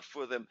God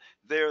for them.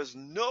 There's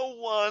no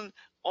one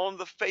on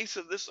the face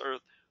of this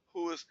earth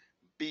who is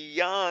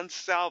beyond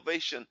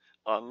salvation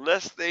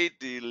unless they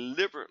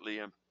deliberately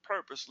and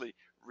purposely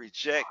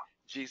reject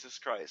Jesus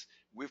Christ.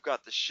 We've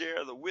got to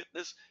share the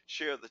witness,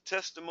 share the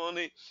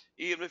testimony,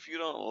 even if you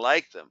don't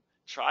like them.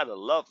 Try to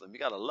love them. You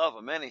got to love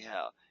them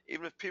anyhow.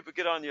 Even if people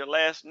get on your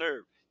last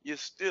nerve, you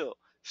still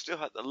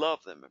have to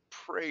love them and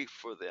pray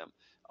for them.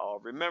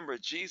 Remember,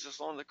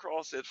 Jesus on the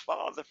cross said,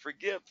 Father,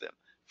 forgive them,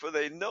 for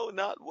they know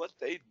not what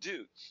they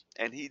do.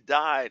 And he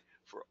died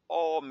for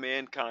all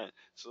mankind.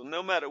 So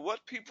no matter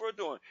what people are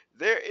doing,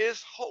 there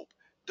is hope.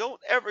 Don't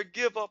ever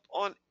give up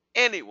on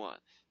anyone,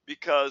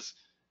 because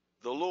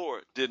the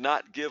Lord did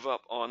not give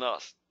up on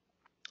us.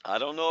 I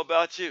don't know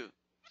about you.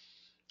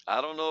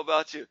 I don't know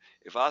about you.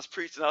 If I was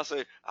preaching, I'd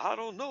say, I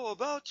don't know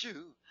about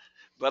you,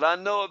 but I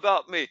know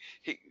about me.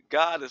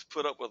 God has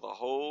put up with a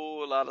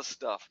whole lot of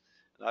stuff,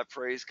 and I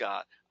praise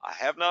God. I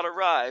have not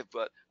arrived,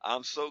 but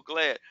I'm so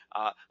glad.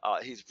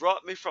 He's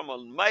brought me from a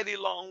mighty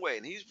long way,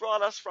 and he's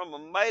brought us from a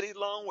mighty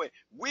long way.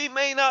 We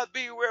may not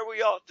be where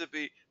we ought to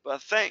be,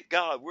 but thank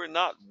God we're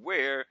not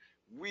where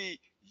we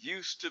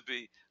used to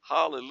be.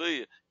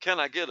 Hallelujah.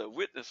 Can I get a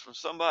witness from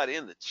somebody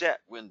in the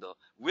chat window?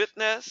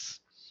 Witness?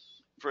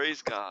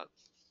 Praise God.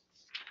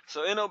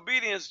 So in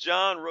obedience,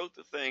 John wrote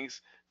the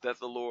things that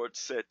the Lord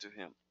said to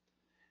him.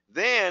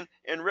 Then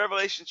in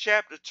Revelation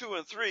chapter 2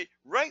 and 3,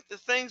 write the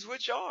things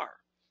which are.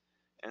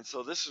 And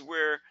so this is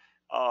where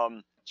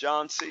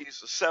John sees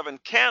the seven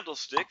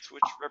candlesticks,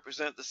 which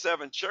represent the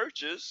seven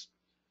churches,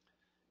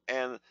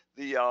 and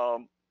the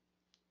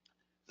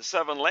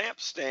seven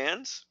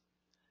lampstands,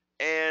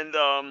 and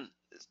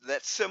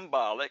that's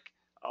symbolic,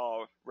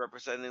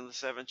 representing the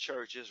seven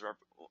churches.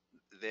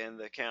 Then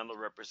the candle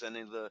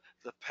representing the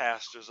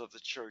pastors of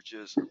the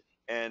churches,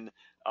 and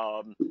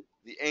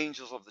the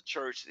angels of the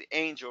church. The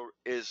angel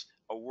is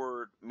a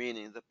word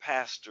meaning the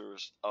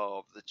pastors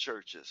of the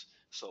churches.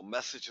 So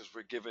messages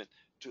were given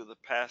to the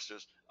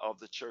pastors of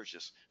the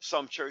churches.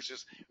 Some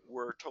churches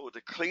were told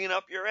to clean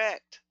up your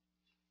act.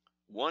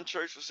 One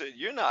church was said,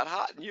 you're not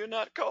hot and you're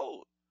not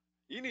cold.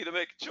 You need to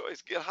make a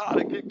choice, get hot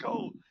or get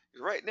cold.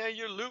 Right now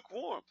you're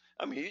lukewarm.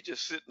 I mean, you're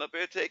just sitting up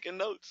there taking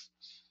notes.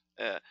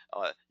 Uh,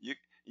 you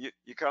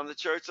come to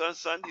church on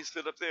Sunday, you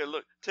sit up there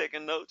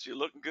taking notes, you're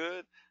looking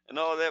good and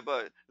all that,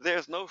 but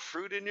there's no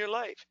fruit in your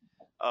life.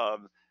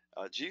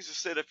 Jesus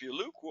said, if you're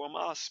lukewarm,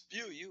 I'll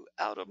spew you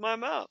out of my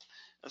mouth.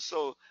 And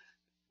so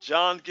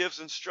John gives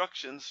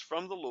instructions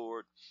from the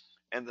Lord,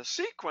 and the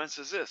sequence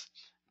is this.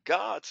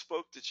 God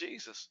spoke to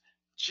Jesus.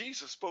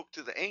 Jesus spoke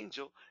to the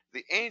angel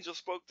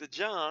spoke to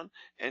John,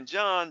 and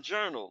John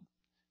journaled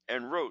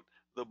and wrote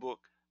the book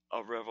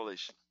of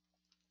Revelation.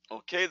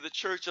 Okay, the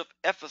church of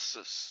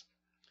Ephesus.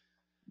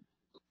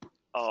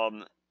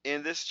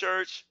 In this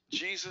church,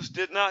 Jesus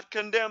did not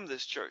condemn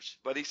this church,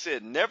 but he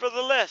said,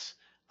 nevertheless,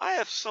 I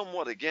have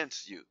somewhat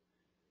against you.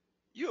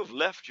 You have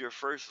left your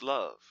first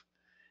love.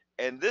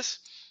 And this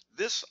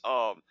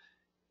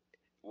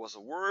was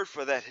a word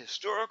for that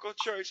historical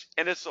church,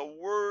 and it's a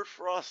word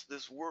for us.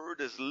 This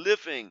word is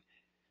living.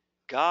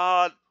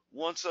 God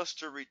wants us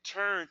to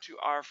return to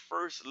our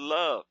first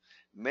love.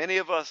 Many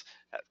of us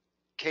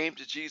came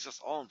to Jesus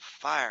on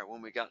fire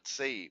when we got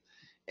saved,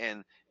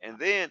 and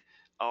then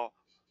uh,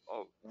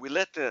 we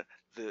let the,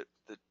 the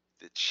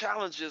the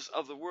challenges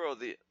of the world,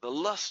 the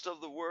lust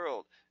of the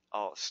world,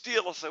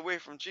 steal us away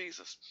from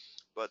Jesus.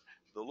 But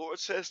the Lord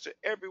says to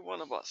every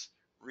one of us,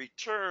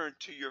 return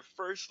to your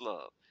first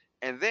love.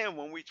 And then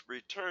when we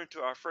return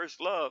to our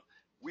first love,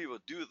 we will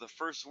do the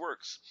first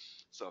works.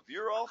 So if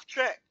you're off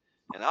track,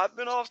 and I've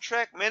been off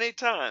track many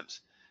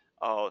times,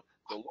 uh,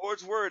 the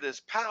Lord's word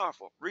is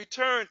powerful.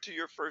 Return to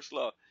your first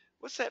love.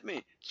 What's that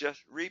mean?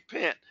 Just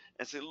repent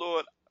and say,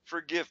 Lord,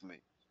 forgive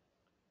me.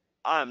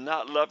 I'm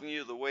not loving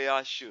you the way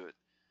I should.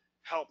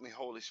 Help me,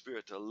 Holy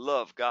Spirit, to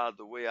love God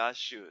the way I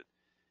should.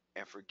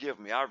 And forgive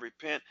me. I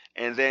repent,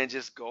 and then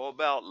just go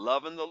about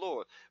loving the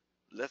Lord.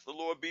 Let the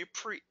Lord be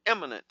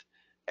preeminent,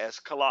 as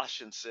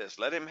Colossians says.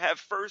 Let him have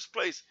first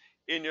place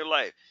in your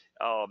life.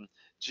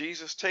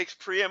 Jesus takes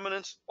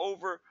preeminence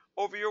over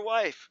your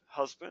wife,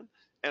 husband,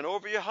 and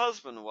over your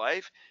husband,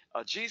 wife.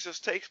 Jesus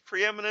takes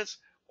preeminence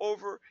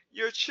over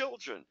your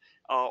children,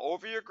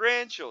 over your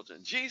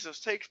grandchildren. Jesus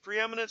takes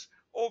preeminence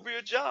over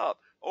your job,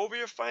 over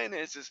your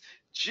finances.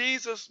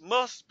 Jesus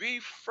must be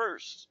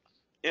first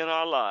in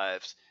our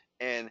lives,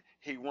 and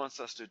he wants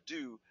us to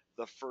do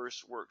the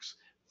first works.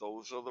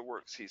 Those are the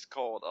works he's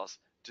called us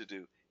to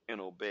do in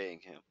obeying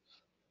him.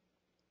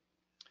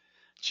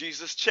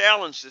 Jesus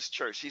challenged this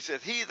church. He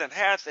said, he that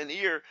hath an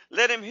ear,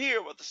 let him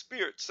hear what the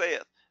Spirit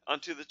saith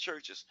unto the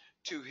churches.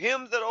 To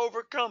him that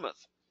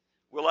overcometh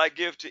will I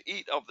give to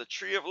eat of the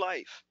tree of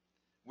life,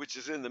 which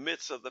is in the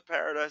midst of the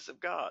paradise of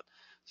God.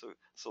 So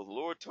the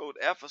Lord told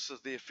Ephesus,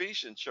 the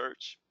Ephesian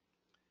church,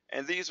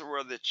 and these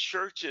were the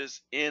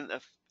churches in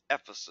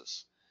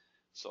Ephesus.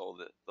 So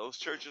those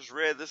churches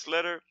read this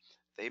letter,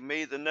 they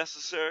made the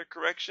necessary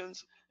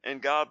corrections,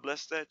 and God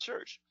blessed that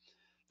church.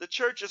 The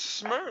church of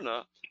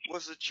Smyrna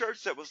was the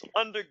church that was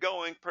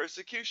undergoing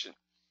persecution.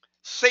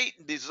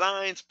 Satan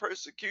designs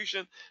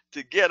persecution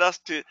to get us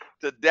to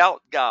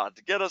doubt God,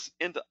 to get us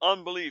into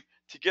unbelief,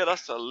 to get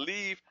us to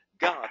leave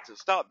God, to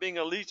stop being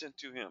allegiant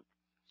to him.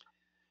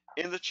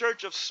 In the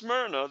church of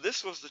Smyrna,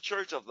 this was the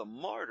church of the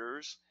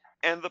martyrs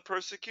and the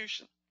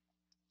persecution.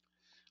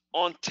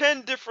 On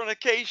 10 different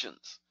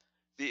occasions,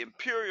 the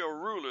imperial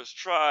rulers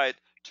tried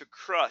to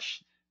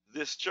crush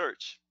this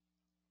church.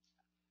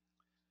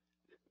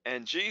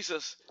 And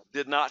Jesus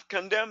did not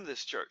condemn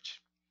this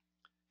church.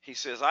 He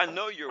says, I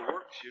know your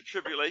works, your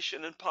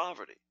tribulation and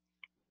poverty.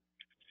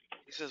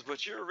 He says,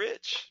 but you're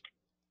rich.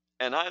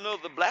 And I know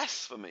the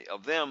blasphemy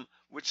of them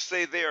which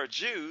say they are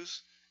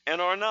Jews and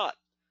are not,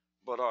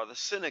 but are the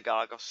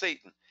synagogue of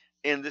Satan.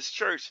 In this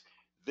church,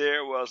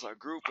 there was a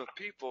group of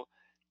people.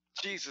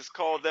 Jesus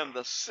called them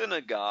the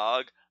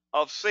synagogue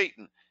of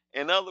Satan.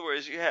 In other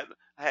words, you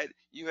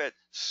had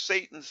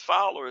Satan's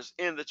followers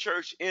in the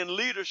church in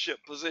leadership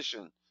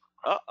position.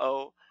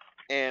 Uh-oh.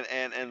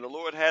 And the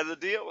Lord had to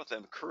deal with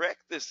them. Correct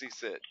this, he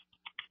said.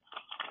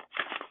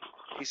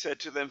 He said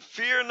to them,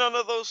 fear none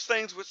of those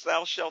things which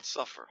thou shalt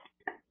suffer.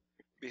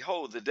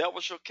 Behold, the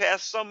devil shall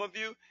cast some of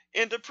you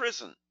into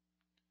prison,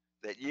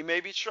 that ye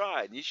may be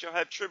tried, and ye shall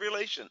have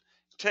tribulation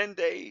 10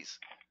 days.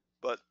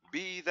 But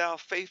be thou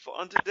faithful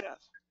unto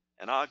death,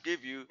 and I'll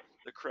give you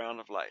the crown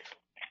of life.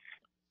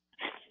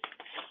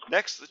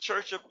 Next, the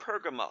church of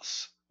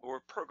Pergamos,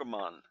 or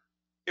Pergamon.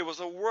 It was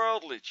a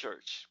worldly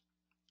church.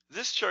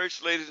 This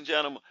church, ladies and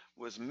gentlemen,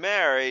 was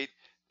married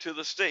to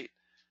the state.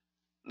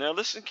 Now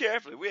listen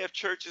carefully. We have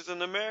churches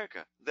in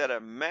America that are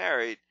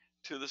married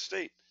to the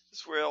state.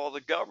 This is where all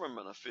the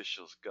government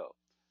officials go.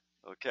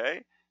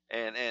 Okay?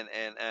 And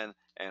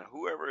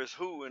whoever is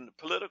who in the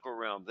political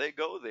realm, they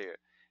go there.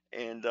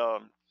 And uh,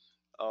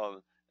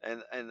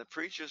 and the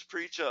preachers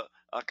preach a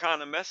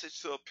kind of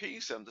message to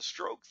appease them, to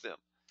stroke them.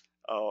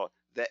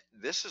 That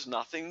this is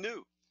nothing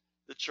new.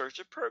 The church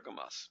of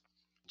Pergamos.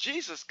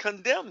 Jesus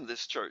condemned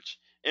this church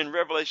in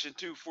Revelation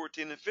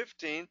 2:14 and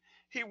 15.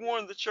 He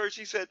warned the church.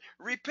 He said,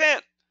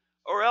 repent,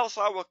 or else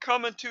I will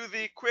come unto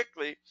thee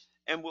quickly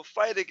and will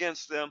fight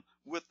against them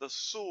with the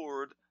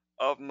sword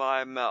of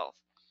my mouth.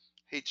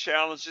 He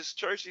challenged this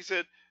church. He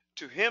said,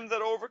 to him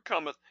that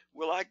overcometh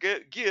will I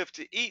give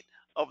to eat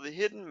of the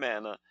hidden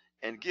manna,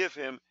 and give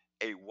him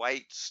a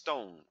white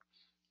stone.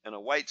 And a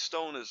white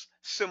stone is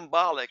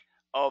symbolic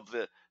of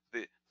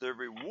the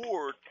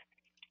reward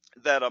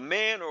that a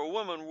man or a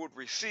woman would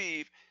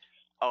receive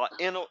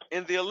in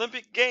the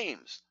Olympic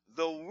Games.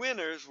 The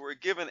winners were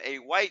given a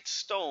white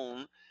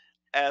stone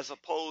as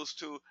opposed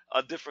to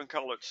a different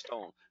colored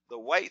stone. The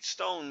white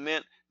stone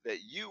meant that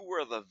you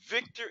were the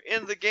victor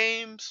in the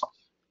games,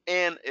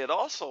 and it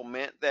also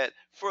meant that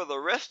for the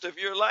rest of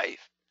your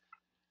life,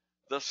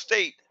 the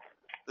state,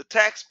 the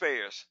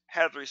taxpayers,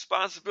 have the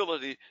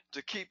responsibility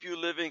to keep you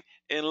living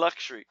in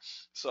luxury.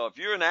 So if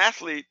you're an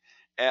athlete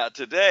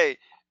today,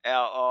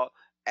 uh,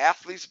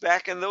 athletes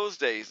back in those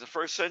days, the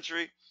first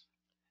century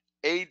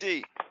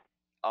AD,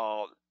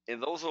 uh, in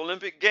those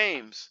Olympic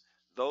Games,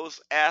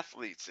 those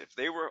athletes, if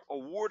they were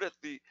awarded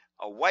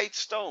a white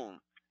stone,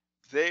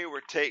 they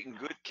were taken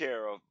good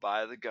care of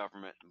by the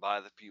government and by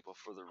the people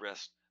for the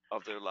rest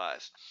of their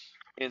lives.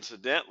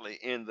 Incidentally,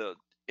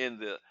 in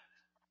the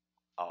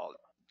uh,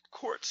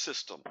 court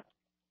system,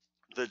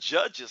 the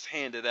judges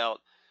handed out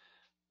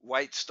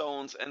white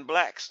stones and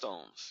black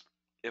stones.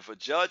 If a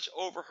judge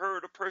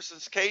overheard a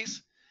person's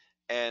case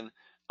and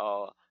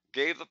uh,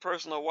 gave the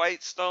person a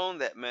white stone,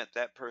 that meant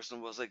that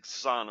person was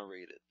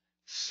exonerated,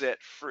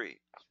 set free.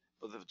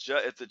 But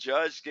if the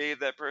judge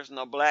gave that person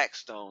a black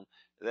stone,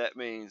 that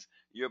means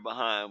your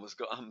behind was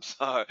going, I'm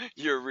sorry,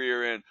 your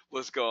rear end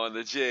was going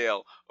to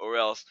jail or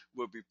else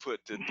would be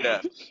put to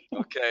death.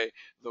 Okay?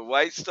 The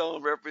white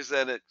stone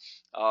represented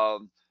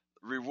um,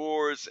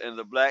 rewards, and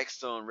the black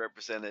stone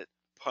represented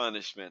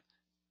punishment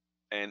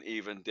and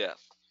even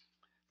death.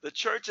 The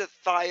church at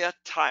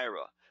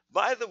Thyatira.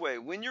 By the way,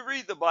 when you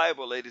read the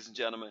Bible, ladies and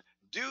gentlemen,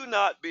 do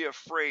not be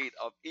afraid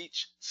of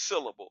each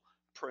syllable.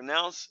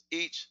 Pronounce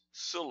each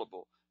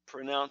syllable.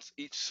 Pronounce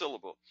each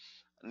syllable.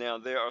 Now,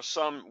 there are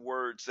some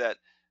words that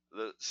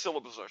the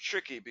syllables are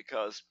tricky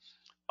because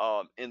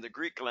in the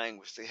Greek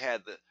language they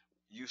had the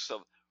use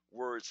of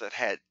words that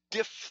had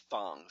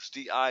diphthongs,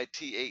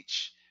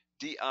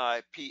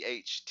 diphthongs,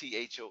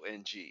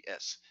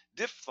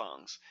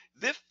 diphthongs.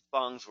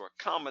 Diphthongs were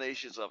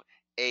combinations of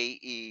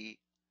AE,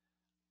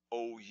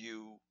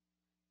 OU,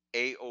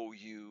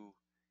 AOU,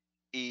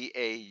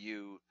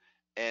 EAU,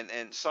 and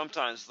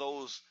sometimes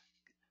those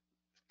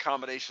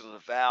combinations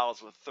of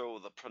vowels would throw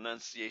the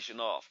pronunciation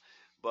off.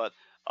 But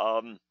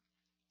um,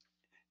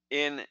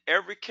 in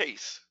every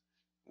case,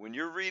 when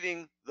you're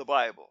reading the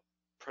Bible,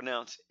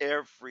 pronounce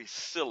every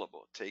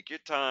syllable. Take your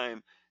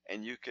time,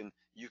 and you can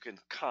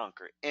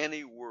conquer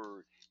any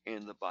word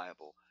in the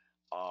Bible.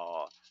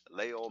 Uh,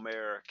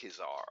 Leomer-Kizar,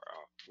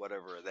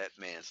 whatever that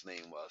man's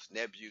name was,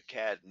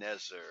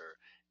 Nebuchadnezzar,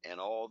 and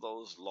all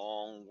those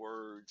long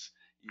words.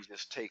 You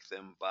just take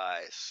them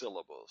by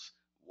syllables,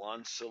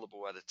 one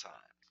syllable at a time.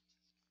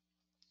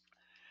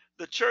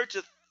 The church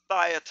of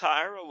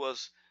Thyatira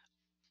was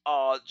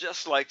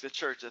just like the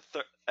church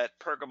at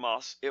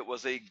Pergamos. It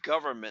was a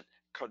government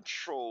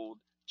controlled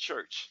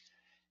church.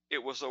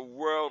 It was a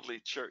worldly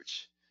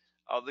church.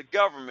 The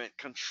government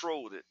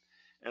controlled it.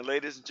 And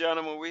ladies and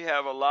gentlemen, we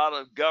have a lot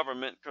of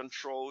government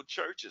controlled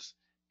churches.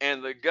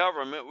 And the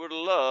government would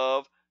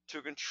love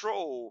to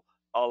control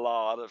a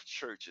lot of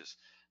churches.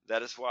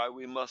 That is why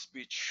we must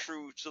be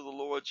true to the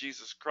Lord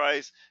Jesus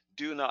Christ.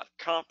 Do not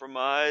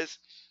compromise.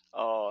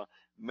 Uh,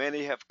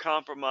 Many have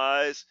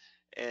compromised,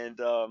 and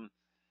the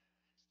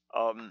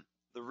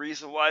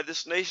reason why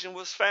this nation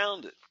was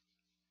founded.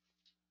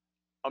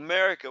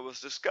 America was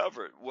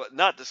discovered, what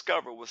not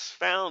discovered, was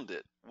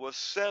founded, was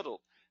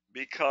settled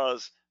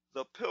because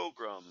the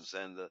Pilgrims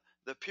and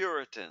the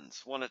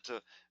Puritans wanted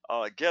to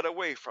get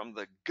away from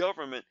the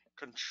government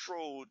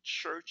controlled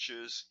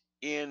churches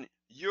in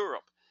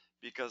Europe,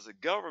 because the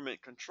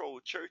government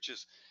controlled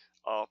churches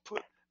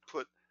put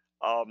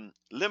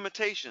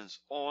limitations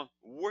on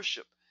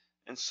worship.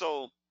 And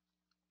so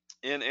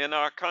in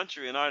our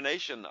country, in our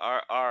nation,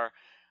 our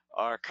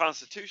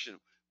constitution,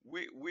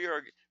 we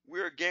are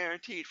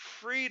guaranteed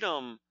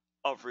freedom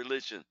of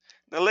religion.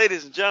 Now,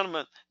 ladies and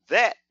gentlemen,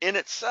 that in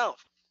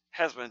itself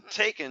has been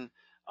taken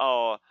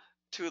uh,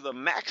 to the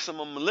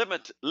maximum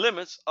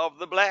limits of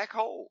the black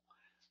hole.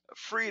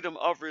 Freedom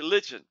of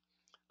religion.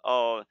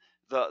 uh,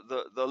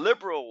 the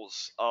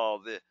liberals,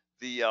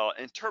 the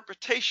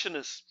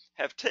interpretationists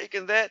have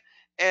taken that,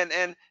 and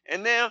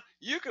now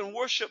you can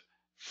worship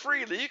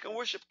freely. You can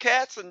worship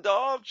cats and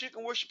dogs. You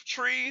can worship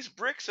trees,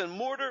 bricks and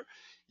mortar.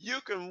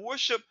 You can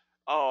worship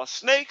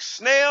snakes,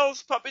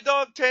 snails, puppy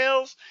dog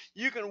tails.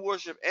 You can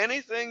worship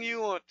anything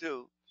you want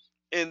to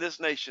in this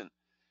nation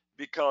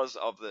because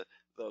of the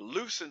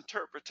loose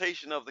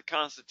interpretation of the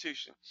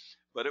Constitution.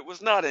 But it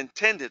was not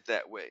intended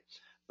that way.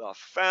 The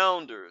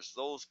founders,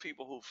 those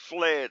people who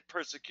fled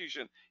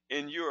persecution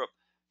in Europe,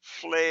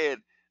 fled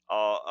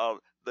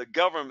the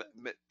government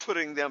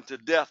putting them to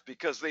death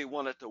because they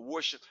wanted to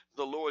worship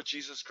the Lord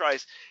Jesus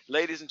Christ.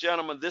 Ladies and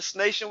gentlemen, this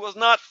nation was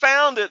not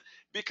founded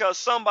because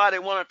somebody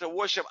wanted to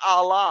worship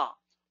Allah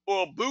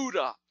or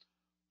Buddha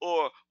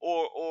or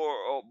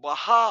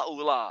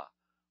Baha'u'llah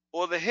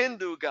or the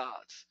Hindu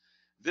gods.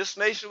 This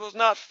nation was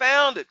not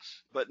founded.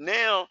 But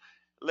now,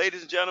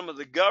 ladies and gentlemen,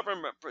 the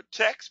government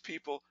protects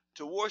people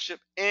to worship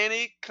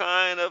any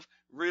kind of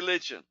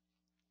religion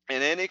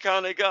and any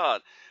kind of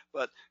God.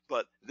 But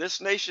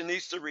this nation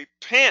needs to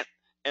repent,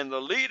 and the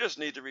leaders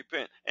need to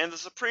repent, and the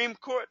Supreme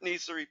Court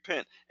needs to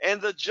repent,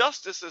 and the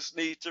justices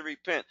need to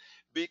repent.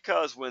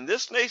 Because when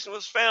this nation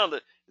was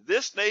founded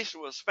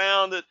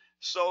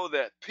so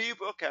that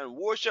people can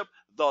worship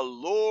the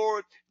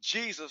Lord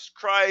Jesus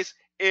Christ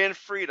in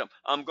freedom.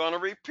 I'm going to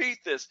repeat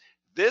this.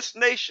 This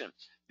nation,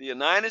 the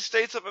United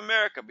States of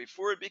America,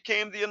 before it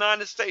became the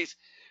United States,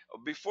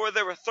 before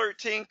there were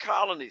 13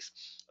 colonies,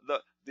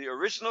 the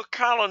original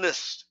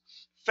colonists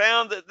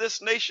founded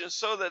this nation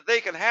so that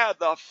they can have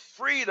the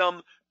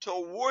freedom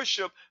to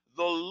worship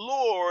the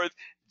Lord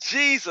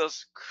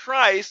Jesus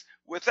Christ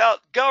without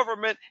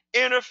government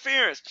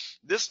interference.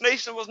 This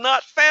nation was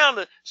not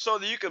founded so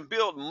that you can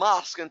build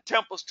mosques and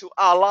temples to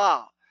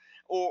Allah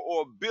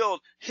or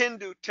build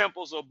Hindu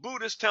temples or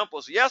Buddhist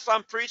temples. Yes,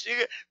 I'm preaching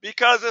it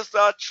because it's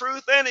the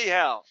truth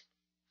anyhow.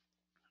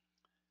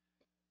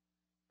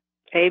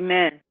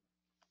 Amen.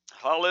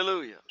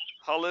 Hallelujah.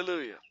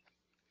 Hallelujah.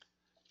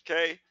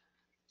 Okay.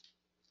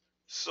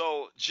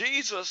 So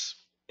Jesus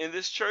in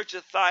this church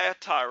at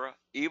Thyatira,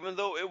 even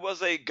though it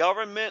was a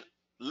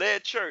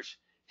government-led church,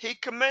 he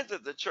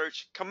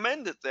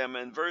commended them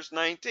in verse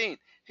 19.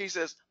 He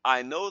says,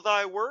 I know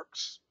thy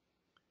works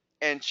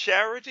and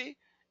charity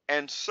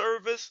and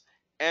service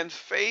and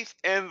faith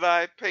and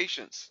thy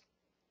patience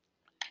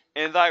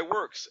and thy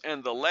works,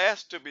 and the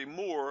last to be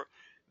more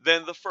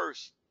than the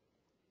first.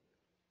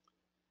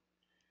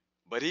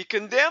 But he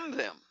condemned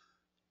them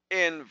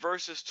in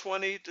verses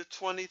 20 to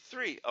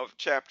 23 of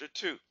chapter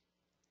 2.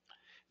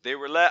 They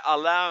were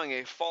allowing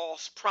a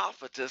false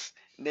prophetess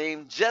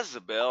named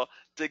Jezebel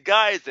to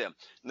guide them.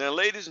 Now,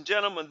 ladies and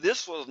gentlemen,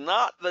 this was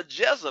not the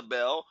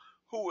Jezebel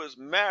who was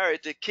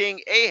married to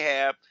King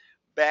Ahab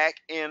back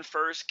in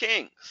First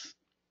Kings.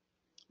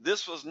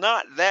 This was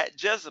not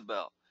that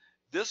Jezebel.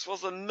 This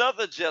was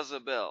another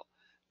Jezebel.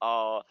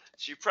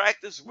 She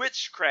practiced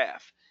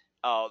witchcraft.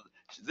 Uh,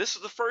 this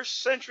is the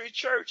first century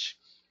church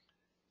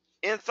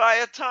in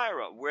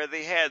Thyatira, where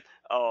they had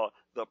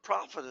the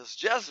prophetess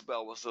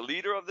Jezebel was the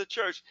leader of the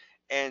church,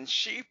 and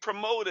she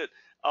promoted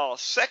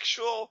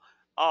sexual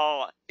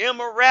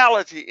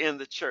immorality in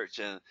the church,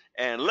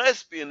 and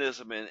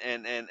lesbianism,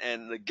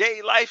 and the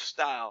gay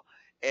lifestyle,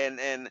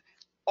 and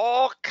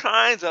all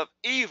kinds of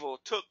evil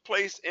took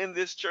place in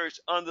this church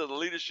under the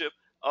leadership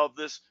of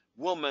this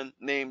woman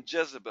named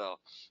Jezebel.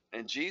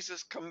 And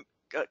Jesus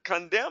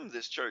condemned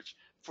this church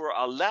for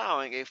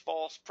allowing a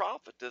false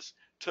prophetess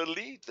to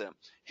lead them.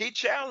 He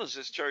challenged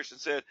his church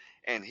and said,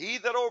 and he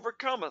that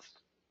overcometh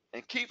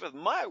and keepeth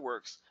my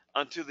works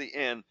unto the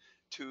end,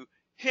 to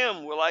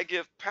him will I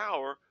give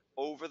power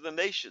over the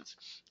nations.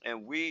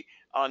 And we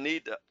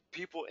need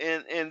people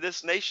in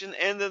this nation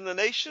and in the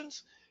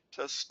nations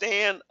to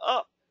stand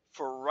up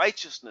for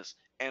righteousness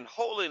and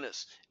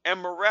holiness and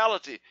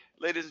morality.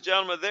 Ladies and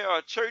gentlemen, there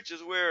are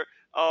churches where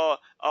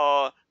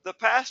the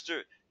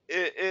pastor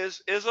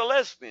is a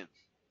lesbian,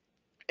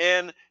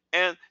 and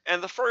and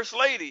the first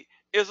lady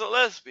is a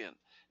lesbian.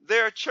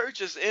 There are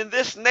churches in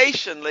this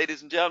nation,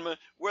 ladies and gentlemen,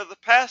 where the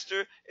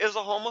pastor is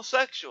a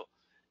homosexual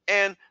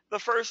and the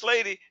first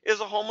lady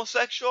is a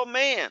homosexual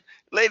man.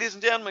 Ladies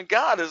and gentlemen,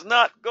 God is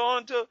not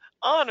going to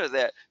honor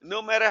that,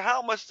 no matter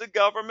how much the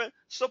government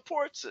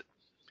supports it.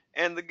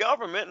 And the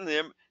government and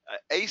the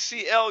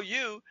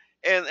ACLU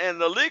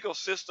and the legal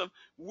system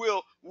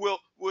will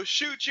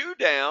shoot you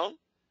down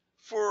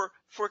for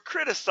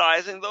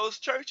criticizing those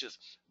churches.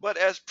 But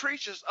as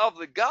preachers of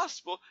the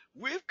gospel,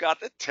 we've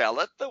got to tell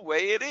it the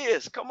way it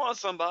is. Come on,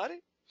 somebody.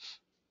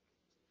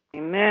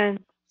 Amen.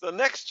 The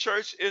next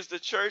church is the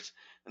church.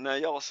 And now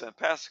y'all saying,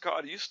 Pastor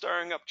Carter, you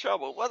stirring up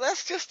trouble. Well,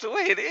 that's just the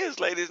way it is,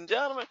 ladies and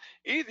gentlemen.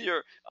 Either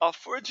you're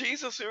for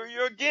Jesus or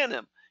you're against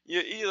him.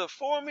 You're either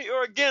for me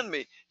or against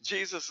me,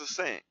 Jesus is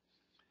saying.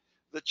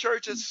 The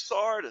church at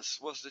Sardis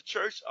was the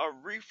church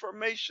of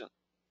Reformation.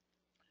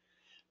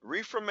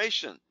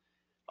 Reformation.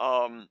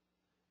 Um,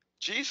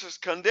 Jesus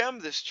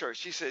condemned this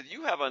church. He said,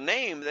 you have a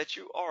name that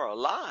you are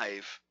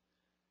alive,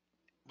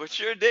 but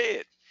you're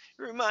dead.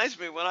 It reminds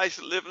me when I used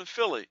to live in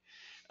Philly.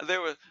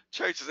 There were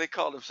churches, they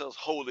called themselves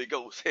Holy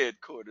Ghost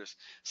headquarters.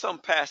 Some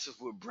pastors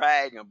would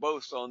brag and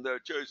boast on their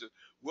churches.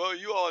 Well,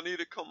 you all need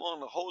to come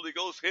on the Holy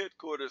Ghost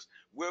headquarters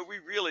where we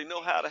really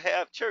know how to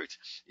have church.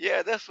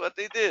 Yeah, that's what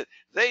they did.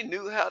 They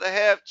knew how to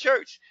have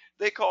church.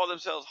 They called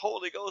themselves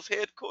Holy Ghost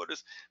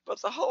headquarters,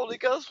 but the Holy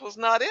Ghost was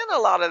not in a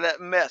lot of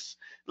that mess,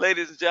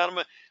 ladies and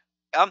gentlemen.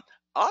 I'm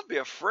I'll be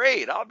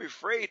afraid. I'll be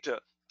afraid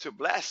to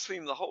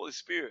blaspheme the Holy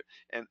Spirit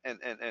and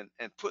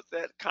put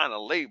that kind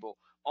of label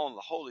on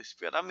the Holy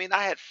Spirit. I mean,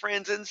 I had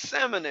friends in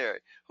seminary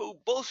who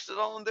boasted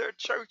on their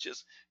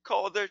churches,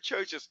 called their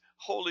churches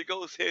Holy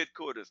Ghost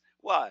headquarters.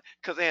 Why?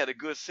 Because they had a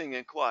good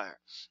singing choir,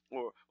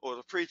 or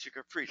the preacher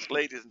could preach.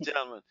 Ladies and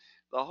gentlemen,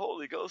 the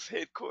Holy Ghost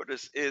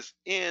headquarters is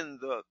in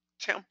the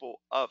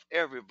temple of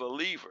every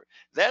believer.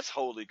 That's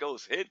Holy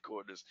Ghost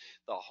headquarters.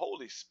 The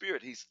Holy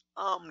Spirit, he's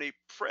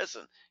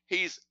omnipresent.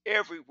 He's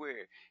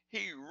everywhere.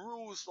 He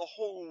rules the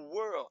whole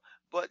world,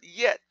 but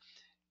yet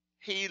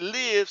he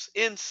lives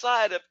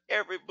inside of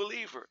every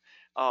believer.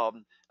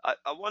 Um,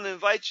 I want to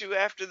invite you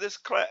after this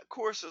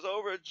course is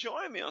over.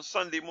 Join me on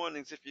Sunday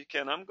mornings if you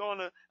can. I'm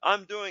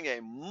doing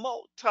a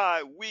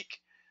multi-week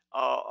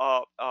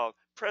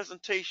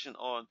presentation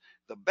on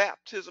the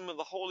baptism of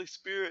the Holy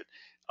Spirit.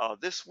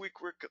 This week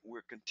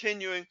we're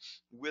continuing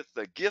with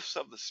the gifts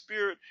of the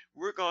Spirit.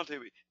 We're going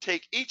to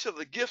take each of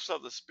the gifts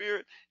of the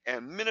Spirit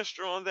and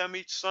minister on them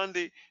each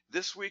Sunday.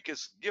 This week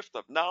is gift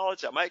of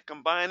knowledge. I might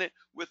combine it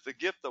with the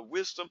gift of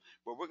wisdom,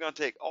 but we're going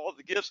to take all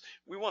the gifts.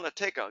 We want to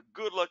take a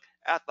good look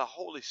at the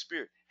Holy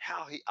Spirit,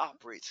 how he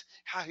operates,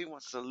 how he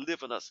wants to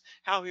live in us,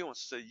 how he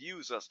wants to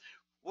use us,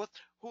 what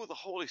who the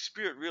Holy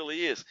Spirit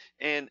really is.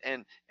 And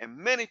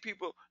many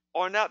people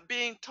are not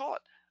being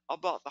taught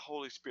about the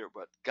Holy Spirit,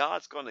 but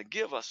God's going to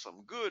give us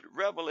some good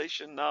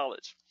revelation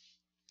knowledge.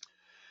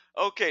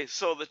 Okay,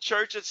 so the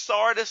church at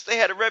Sardis, they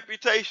had a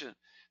reputation.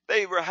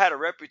 Had a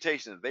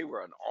reputation. They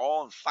were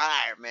on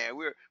fire, man.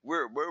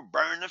 We're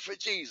burning for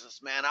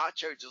Jesus, man. Our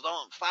church is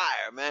on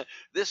fire, man.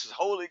 This is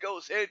Holy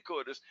Ghost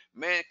headquarters.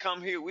 Man,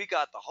 come here. We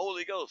got the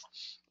Holy Ghost.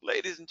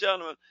 Ladies and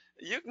gentlemen,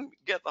 you can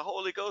get the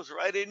Holy Ghost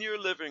right in your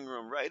living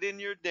room, right in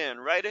your den,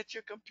 right at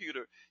your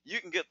computer. You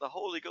can get the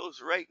Holy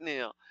Ghost right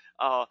now.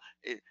 Uh,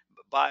 it,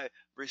 by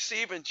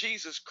receiving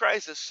Jesus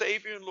Christ as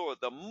Savior and Lord.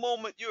 The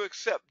moment you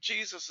accept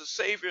Jesus as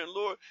Savior and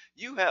Lord,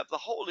 you have the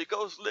Holy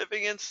Ghost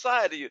living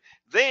inside of you.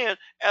 Then,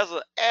 as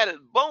an added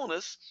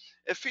bonus,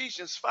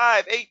 Ephesians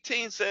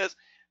 5:18 says,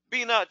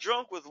 be not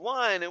drunk with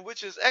wine in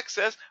which is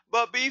excess,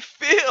 but be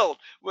filled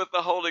with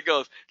the Holy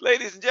Ghost.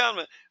 Ladies and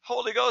gentlemen,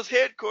 Holy Ghost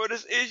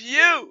headquarters is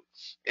you.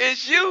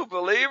 It's you,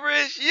 believer.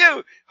 It's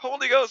you.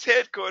 Holy Ghost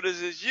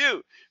headquarters is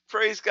you.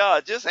 Praise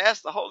God. Just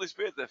ask the Holy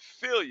Spirit to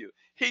fill you.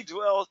 He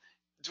dwells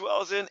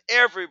in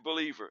every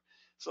believer.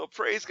 So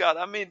praise God.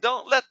 I mean,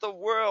 don't let the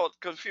world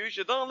confuse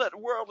you. Don't let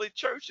worldly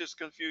churches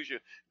confuse you.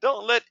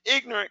 Don't let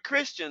ignorant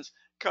Christians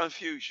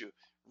confuse you.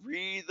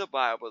 Read the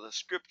Bible, the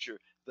scripture.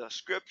 The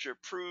scripture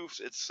proves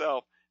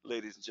itself,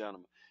 ladies and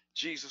gentlemen.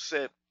 Jesus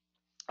said,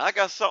 I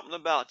got something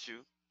about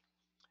you.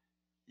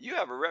 You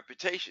have a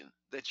reputation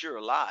that you're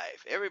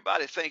alive.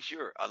 Everybody thinks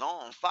you're an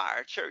on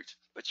fire church,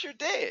 but you're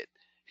dead.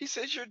 He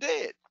says you're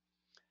dead.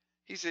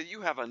 He said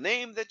you have a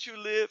name that you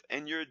live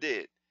and you're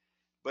dead.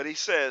 But he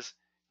says,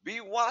 be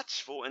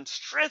watchful and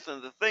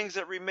strengthen the things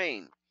that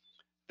remain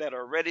that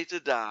are ready to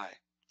die.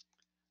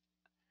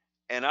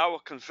 And I will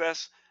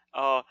confess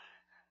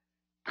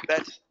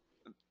that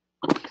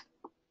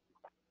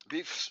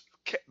be,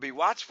 be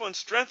watchful and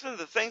strengthen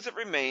the things that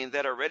remain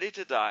that are ready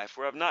to die,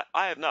 for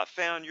I have not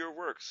found your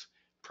works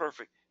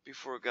perfect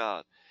before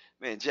God.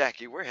 Man,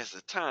 Jackie, where has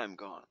the time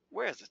gone?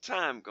 Where has the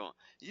time gone?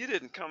 You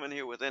didn't come in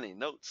here with any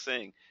notes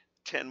saying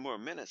 10 more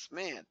minutes.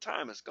 Man,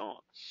 time is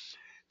gone.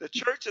 The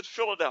church at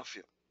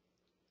Philadelphia,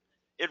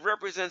 it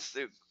represents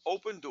the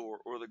open door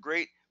or the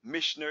great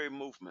missionary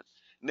movement.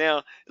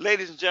 Now,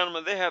 ladies and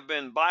gentlemen, there have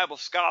been Bible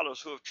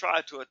scholars who have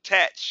tried to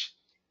attach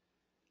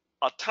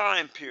a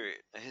time period,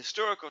 a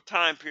historical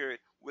time period,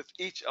 with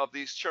each of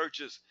these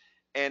churches.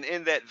 And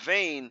in that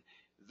vein,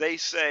 they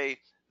say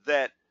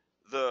that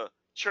the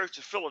Church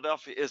of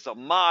Philadelphia is a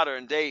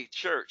modern day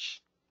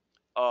church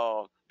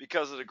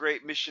because of the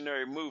great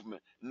missionary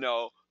movement.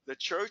 No, the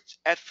church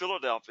at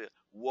Philadelphia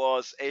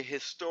was a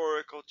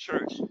historical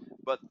church,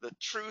 but the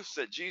truths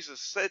that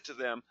Jesus said to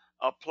them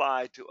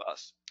apply to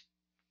us.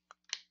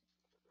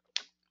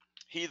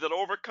 He that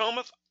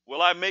overcometh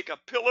will I make a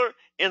pillar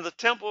in the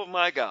temple of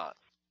my God,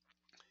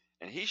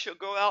 and he shall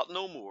go out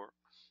no more.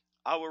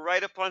 I will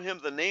write upon him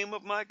the name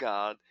of my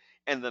God,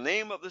 and the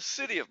name of the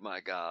city of my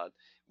God,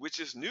 which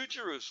is New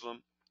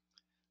Jerusalem,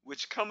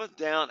 which cometh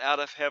down out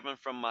of heaven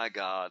from my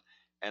God,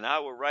 and I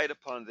will write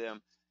upon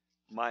them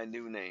my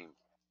new name.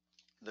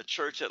 The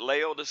church at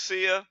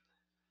Laodicea,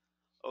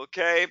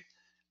 okay,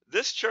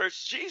 this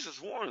church,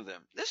 Jesus warned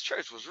them. This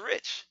church was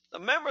rich. The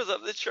members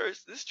of this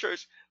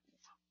church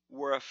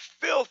were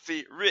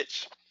filthy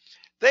rich.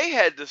 They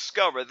had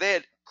discovered, they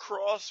had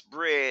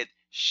crossbred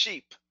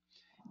sheep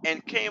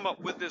and came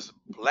up with this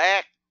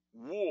black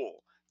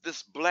wool,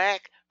 this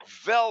black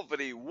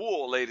velvety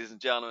wool, ladies and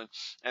gentlemen.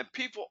 And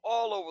people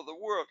all over the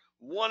world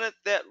wanted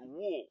that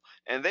wool.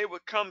 And they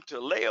would come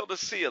to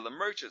Laodicea, the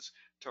merchants,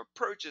 to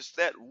purchase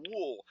that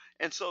wool.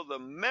 And so the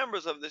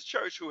members of this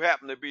church, who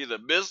happened to be the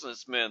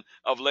businessmen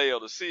of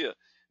Laodicea,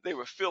 they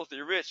were filthy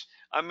rich.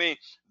 I mean,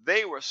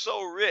 they were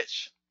so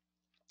rich.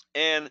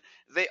 And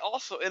they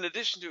also, in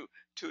addition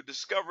to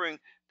discovering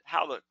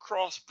how to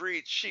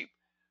crossbreed sheep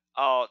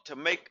to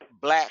make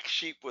black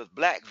sheep with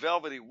black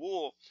velvety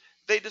wool,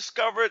 they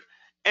discovered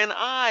an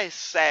eye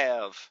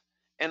salve,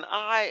 an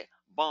eye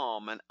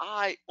balm, an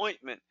eye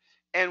ointment.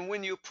 And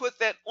when you put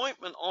that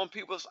ointment on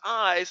people's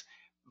eyes,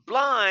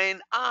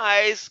 blind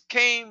eyes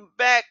came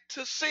back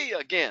to see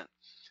again.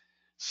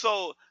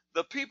 So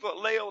the people at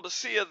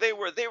Laodicea, they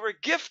were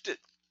gifted,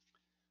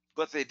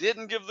 but they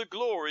didn't give the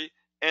glory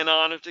and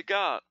honor to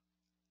God.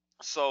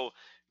 So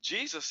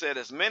Jesus said,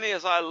 as many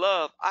as I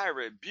love, I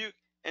rebuke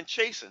and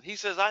chasten. He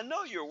says, I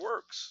know your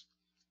works,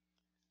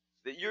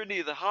 that you're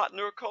neither hot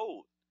nor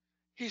cold.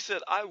 He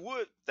said, I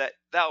would that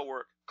thou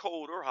wert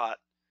cold or hot.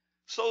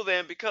 So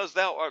then, because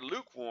thou art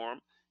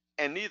lukewarm,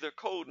 and neither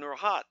cold nor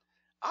hot,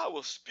 I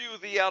will spew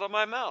thee out of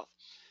my mouth.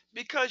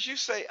 Because you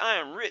say, I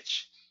am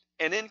rich,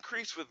 and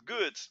increase with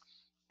goods,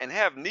 and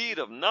have need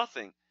of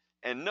nothing,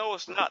 and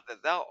knowest not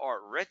that thou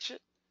art wretched,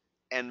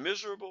 and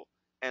miserable,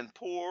 and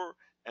poor,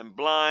 and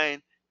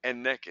blind,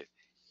 and naked.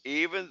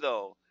 Even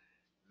though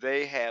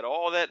they had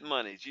all that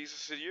money, Jesus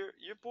said,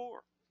 you're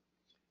poor.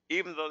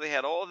 Even though they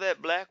had all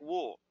that black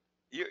wool,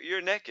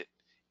 you're naked.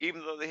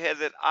 Even though they had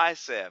that eye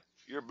salve,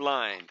 you're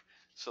blind.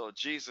 So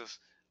Jesus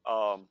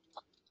um,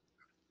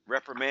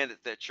 reprimanded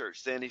that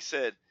church. Then he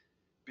said,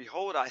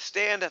 behold, I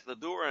stand at the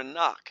door and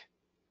knock.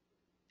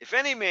 If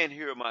any man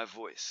hear my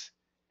voice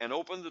and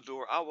open the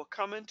door, I will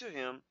come into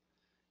him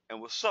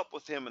and will sup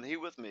with him and he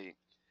with me.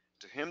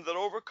 To him that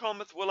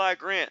overcometh will I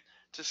grant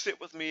to sit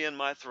with me in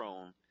my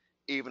throne,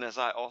 even as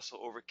I also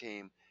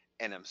overcame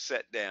and am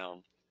set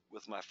down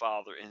with my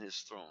Father in his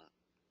throne.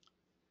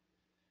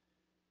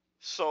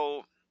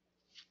 So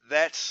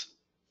that's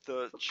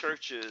the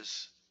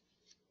churches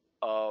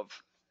of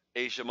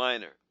Asia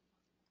Minor,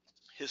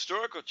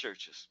 historical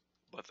churches,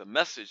 but the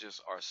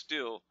messages are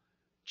still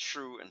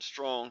true and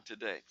strong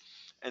today.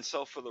 And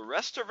so for the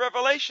rest of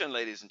Revelation,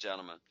 ladies and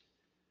gentlemen,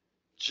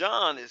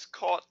 John is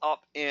caught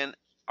up in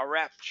a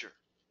rapture,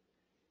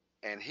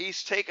 and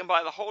he's taken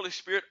by the Holy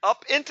Spirit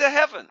up into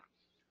heaven,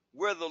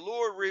 where the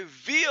Lord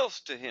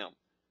reveals to him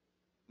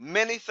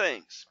many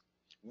things.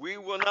 We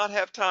will not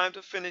have time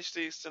to finish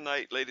these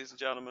tonight, ladies and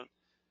gentlemen,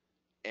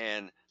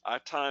 and our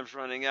time's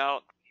running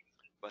out.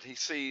 But he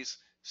sees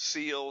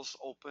seals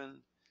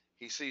open,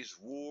 he sees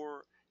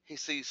war, he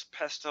sees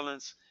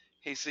pestilence,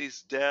 he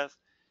sees death,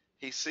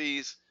 he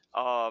sees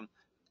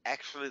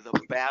actually the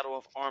battle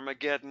of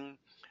Armageddon.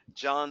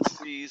 John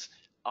sees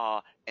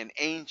an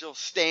angel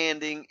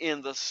standing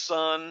in the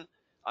sun.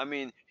 I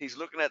mean, he's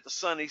looking at the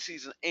sun, he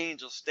sees an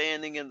angel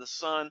standing in the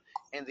sun,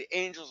 and the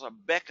angels are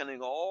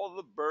beckoning all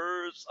the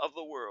birds of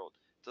the world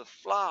to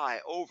fly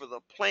over the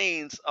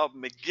plains of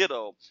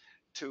Megiddo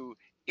to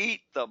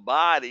eat the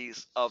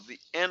bodies of the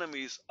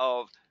enemies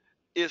of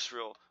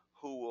Israel,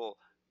 who will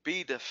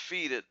be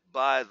defeated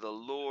by the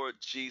Lord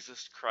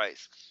Jesus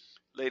Christ.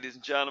 Ladies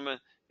and gentlemen,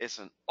 it's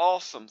an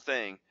awesome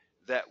thing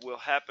that will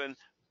happen,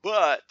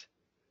 but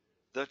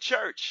the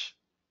church,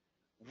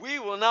 we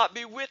will not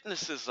be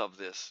witnesses of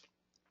this.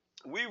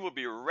 We will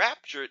be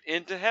raptured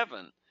into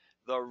heaven.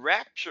 The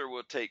rapture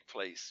will take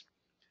place,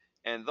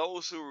 and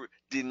those who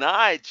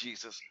deny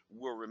Jesus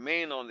will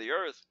remain on the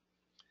earth,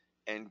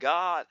 and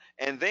God,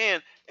 and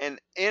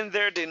in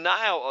their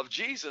denial of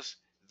Jesus,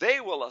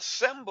 they will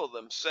assemble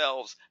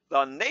themselves,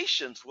 the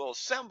nations will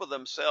assemble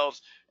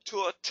themselves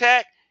to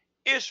attack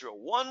Israel.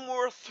 One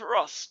more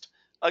thrust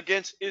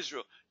against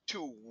Israel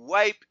to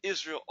wipe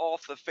Israel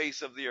off the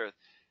face of the earth.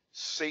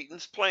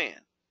 Satan's plan.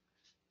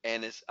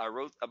 And I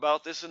wrote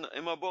about this in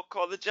my book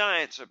called The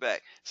Giants Are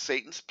Back.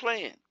 Satan's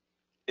plan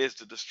is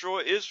to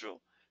destroy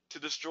Israel, to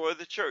destroy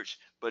the church.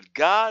 But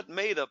God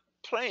made a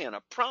plan,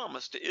 a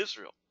promise to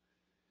Israel.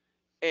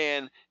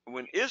 And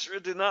when Israel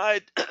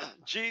denied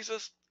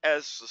Jesus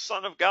as the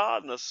Son of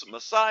God and the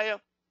Messiah,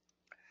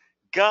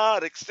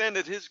 God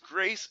extended his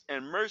grace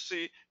and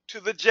mercy to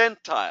the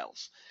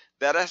Gentiles.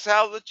 That is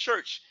how the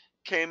church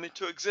came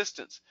into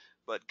existence.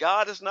 But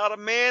God is not a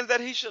man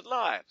that he should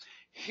lie.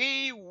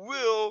 He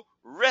will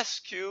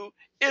rescue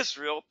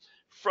Israel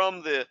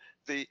from the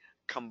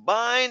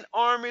combined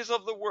armies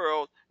of the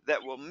world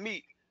that will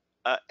meet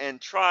and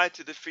try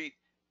to defeat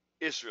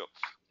Israel.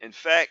 In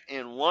fact,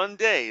 in one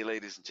day,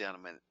 ladies and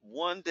gentlemen,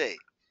 one day,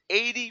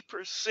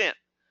 80%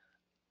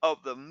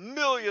 of the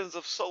millions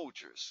of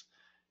soldiers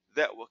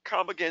that will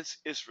come against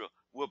Israel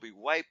will be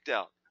wiped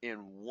out in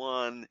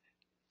one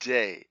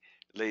day,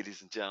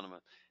 ladies and gentlemen,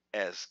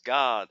 as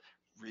God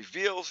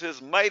reveals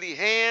his mighty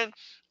hand,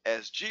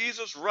 as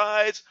Jesus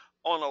rides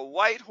on a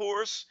white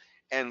horse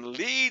and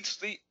leads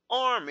the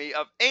army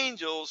of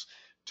angels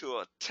to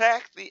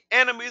attack the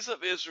enemies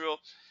of Israel.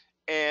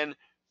 And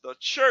the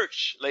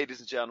church, ladies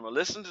and gentlemen,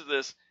 listen to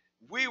this.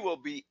 We will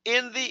be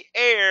in the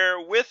air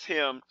with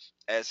him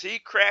as he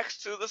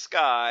cracks to the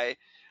sky.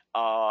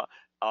 Uh,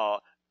 uh,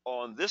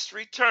 on this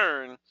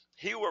return,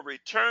 he will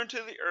return to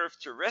the earth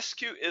to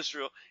rescue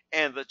Israel,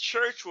 and the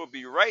church will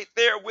be right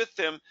there with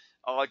him,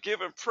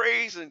 giving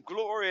praise and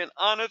glory and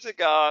honor to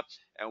God,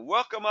 and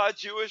welcome our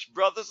Jewish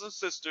brothers and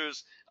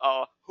sisters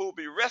who will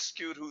be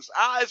rescued, whose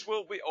eyes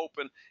will be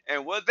open,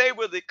 and where they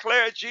will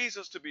declare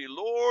Jesus to be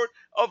Lord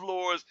of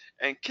Lords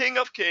and King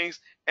of Kings,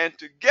 and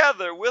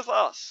together with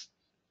us,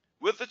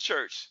 with the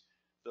church,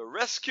 the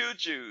rescued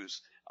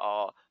Jews,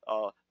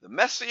 the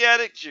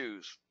Messianic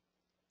Jews,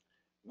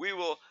 we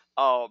will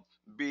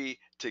be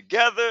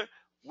together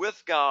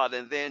with God.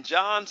 And then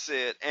John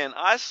said, and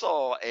I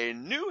saw a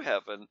new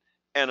heaven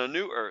and a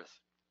new earth.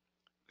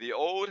 The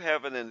old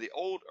heaven and the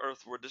old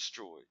earth were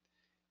destroyed.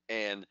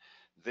 And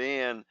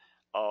then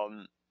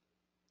the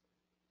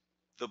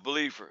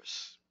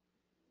believers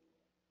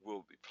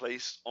will be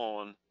placed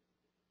on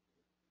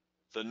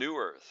the new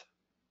earth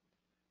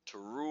to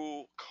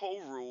rule,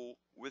 co-rule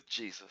with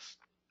Jesus.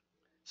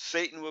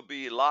 Satan will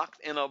be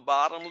locked in a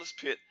bottomless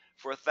pit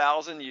for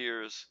 1,000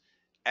 years.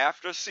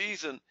 After a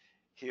season,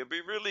 he'll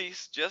be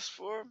released just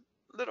for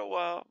a little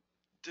while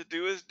to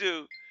do his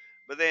due,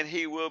 but then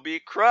he will be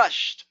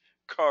crushed,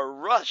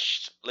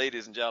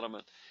 ladies and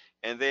gentlemen,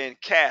 and then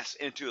cast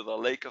into the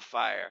lake of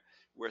fire,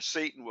 where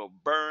Satan will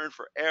burn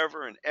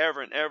forever and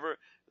ever and ever.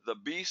 The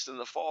beast and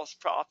the false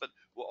prophet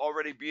will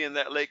already be in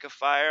that lake of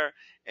fire,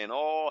 and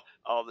all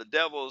the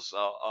devil's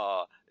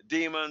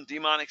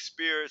demonic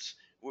spirits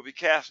will be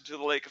cast into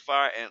the lake of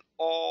fire, and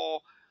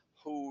all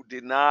who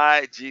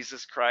deny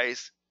Jesus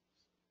Christ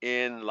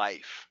in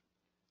life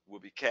will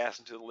be cast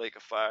into the lake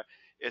of fire.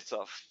 It's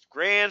a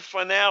grand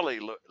finale,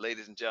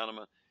 ladies and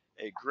gentlemen,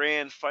 a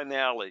grand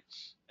finale.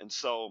 And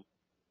so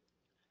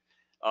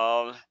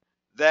um,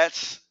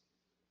 that's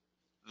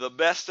the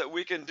best that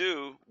we can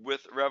do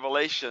with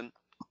Revelation.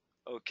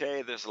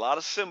 Okay, there's a lot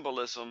of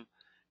symbolism,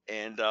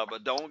 and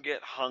but don't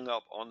get hung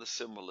up on the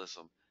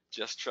symbolism.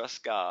 Just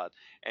trust God.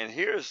 And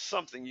here's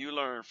something you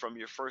learn from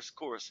your first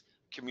course,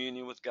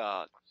 Communion with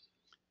God.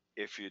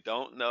 If you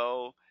don't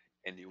know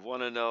and you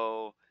want to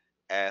know,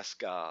 ask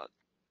God,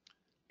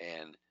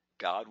 and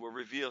God will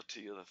reveal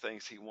to you the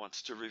things He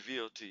wants to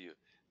reveal to you.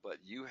 But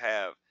you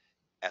have,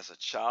 as a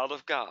child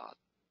of God,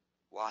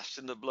 washed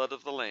in the blood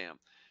of the Lamb,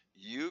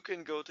 you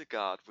can go to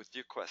God with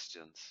your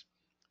questions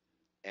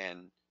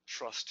and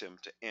trust Him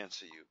to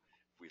answer you.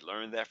 We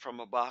learned that from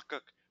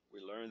Habakkuk.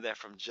 We learned that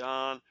from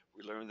John.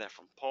 We learned that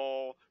from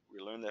Paul.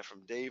 We learned that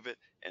from David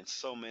and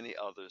so many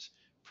others.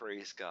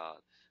 Praise God.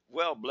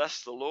 Well,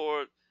 bless the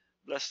Lord.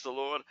 Bless the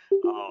Lord.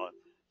 Uh,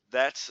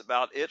 that's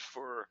about it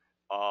for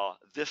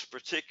this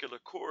particular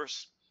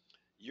course.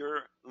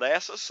 Your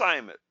last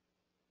assignment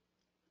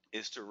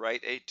is to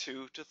write a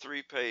 2 to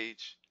 3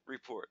 page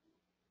report.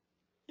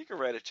 You can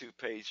write a 2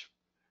 page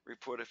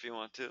report if you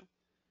want to.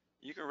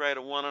 You can write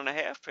a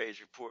 1.5 page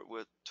report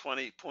with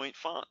 20-point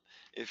font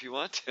if you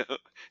want to.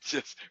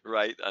 Just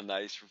write a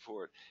nice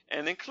report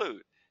and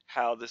include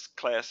how this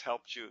class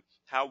helped you,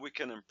 how we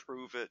can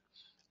improve it,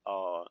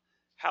 uh,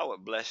 how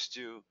it blessed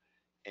you,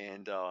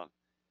 and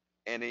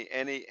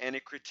any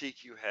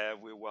critique you have,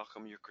 we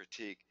welcome your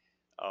critique.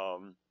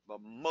 But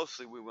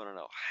mostly we want to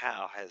know,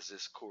 how has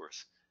this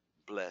course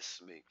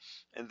blessed me?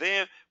 And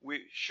then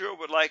we sure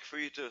would like for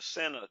you to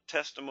send a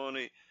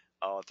testimony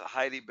to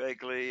Heidi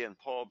Begley and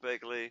Paul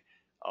Begley.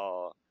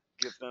 Uh,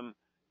 give them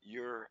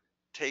your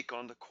take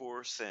on the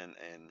course, and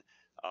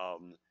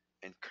um,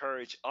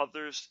 encourage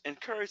others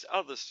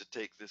to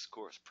take this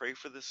course. Pray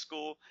for this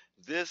school.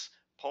 This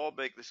Paul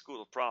Begley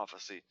School of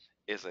Prophecy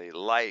is a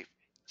life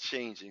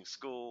changing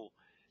school,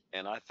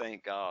 and I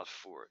thank God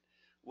for it.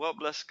 Well,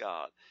 bless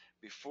God.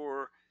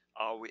 Before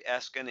we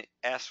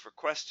ask for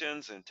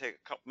questions and take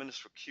a couple minutes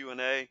for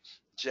Q&A,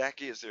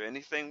 Jackie, is there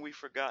anything we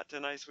forgot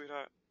tonight,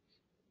 sweetheart?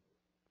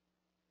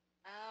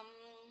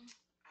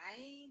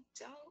 I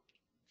don't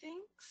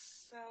think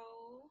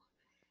so.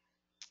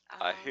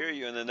 I hear Um,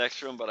 you in the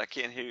next room, but I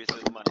can't hear you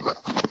through the mic.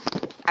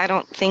 I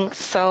don't think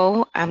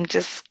so. I'm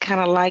just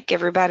kind of like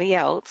everybody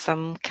else.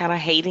 I'm kind of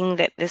hating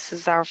that this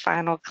is our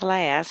final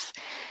class,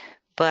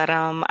 but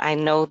I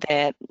know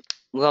that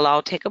we'll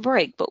all take a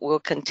break, but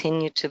we'll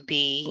continue to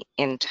be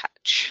in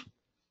touch.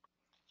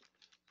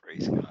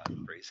 Praise God.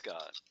 Praise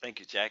God. Thank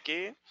you,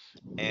 Jackie.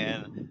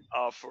 And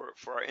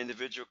for our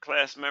individual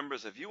class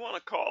members, if you want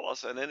to call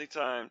us at any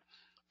time,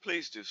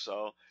 please do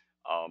so.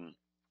 Um,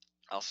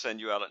 I'll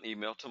send you out an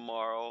email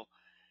tomorrow.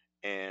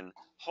 And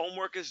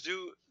homework is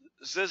due.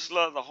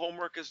 Zizla, the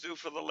homework is due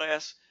for the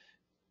last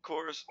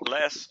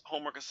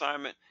homework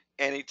assignment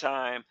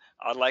anytime.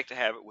 I'd like to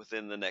have it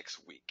within the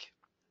next week.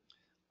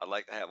 I'd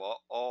like to have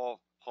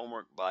all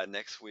homework by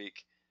next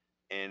week,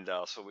 and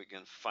so we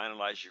can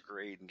finalize your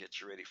grade and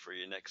get you ready for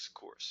your next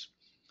course.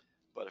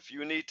 But if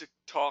you need to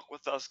talk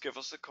with us, give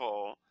us a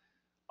call.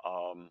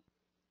 Um,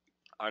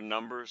 our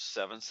number is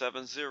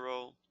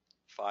 770-559-9710.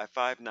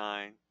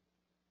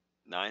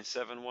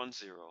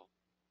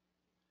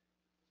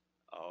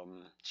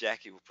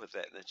 Jackie will put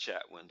that in the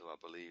chat window, I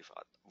believe.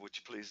 Would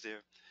you please, dear?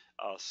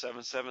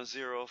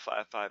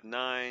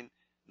 770-559-9710.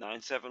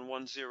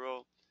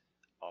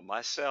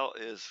 My cell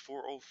is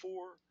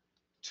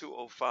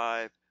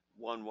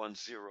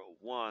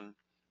 404-205-1101.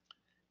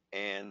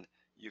 And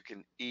you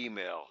can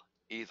email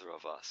either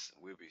of us.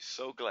 We'll be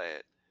so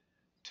glad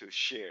to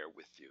share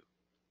with you.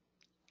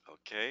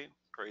 Okay?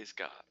 Praise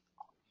God.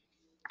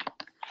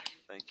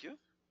 Thank you.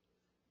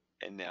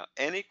 And now,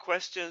 any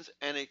questions,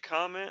 any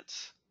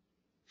comments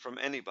from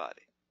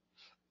anybody?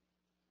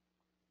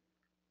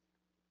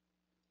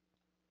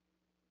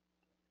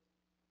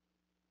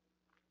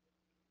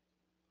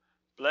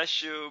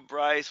 Bless you,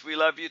 Bryce. We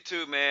love you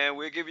too, man.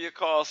 We'll give you a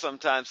call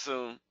sometime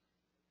soon.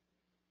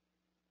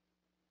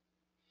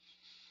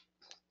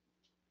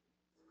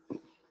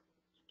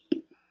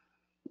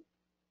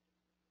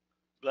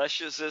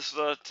 Bless you,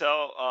 sister.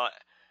 Tell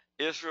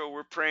Israel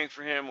we're praying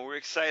for him and we're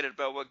excited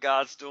about what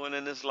God's doing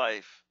in his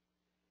life.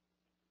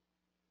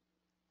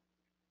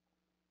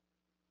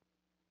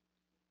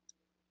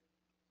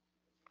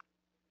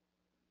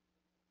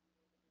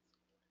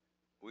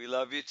 We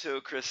love you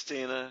too,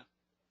 Christina.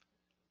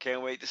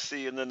 Can't wait to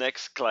see you in the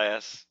next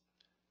class.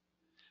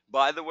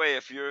 By the way,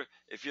 if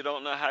you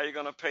don't know how you're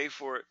going to pay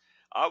for it,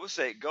 I would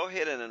say go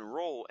ahead and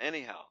enroll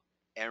anyhow.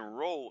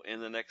 Enroll in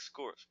the next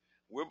course.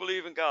 We're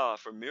believing God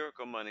for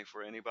miracle money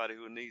for anybody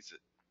who needs it.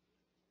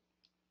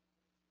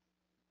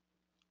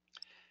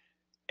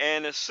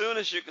 And as soon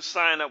as you can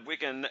sign up, we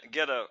can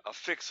get a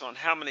fix on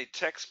how many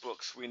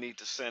textbooks we need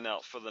to send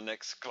out for the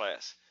next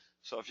class.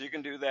 So if you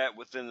can do that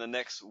within the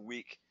next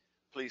week,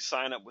 please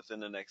sign up within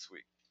the next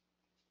week.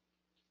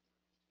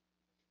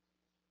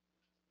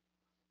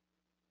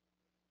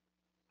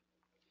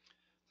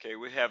 Okay,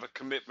 we have a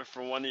commitment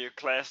from one of your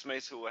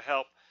classmates who will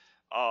help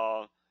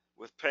uh,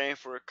 with paying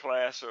for a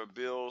class or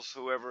bills,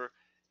 whoever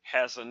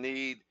has a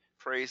need.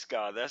 Praise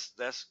God. That's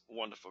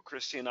wonderful.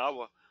 Christine, I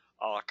will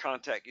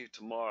contact you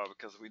tomorrow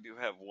because we do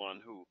have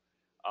one who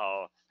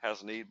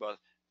has a need. But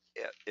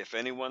if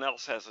anyone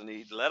else has a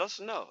need, let us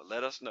know.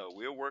 Let us know.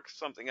 We'll work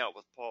something out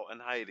with Paul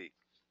and Heidi.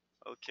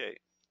 Okay.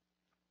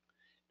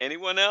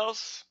 Anyone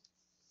else?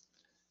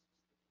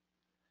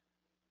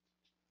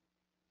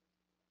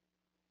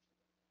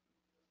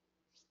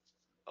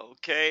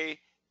 Okay.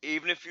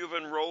 Even if you've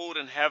enrolled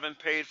and haven't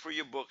paid for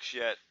your books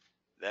yet,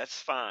 that's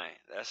fine.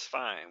 That's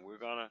fine. We're,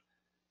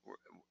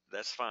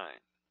 that's fine.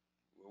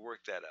 We'll work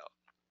that out.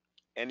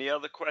 Any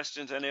other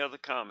questions? Any other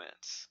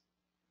comments?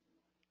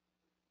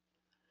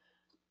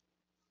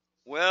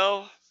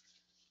 Well,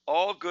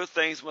 all good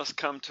things must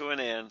come to an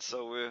end.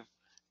 So we'll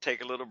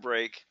take a little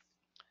break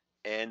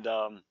and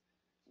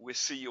we'll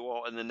see you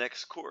all in the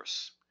next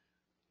course.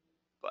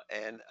 But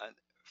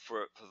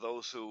for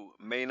those who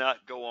may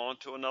not go on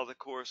to another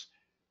course,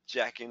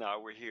 Jackie and I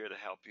we're here to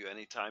help you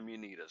anytime you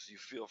need us. You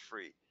feel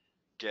free,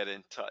 get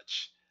in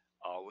touch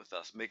with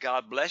us. May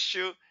God bless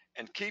you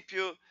and keep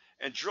you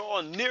and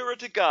draw nearer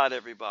to God,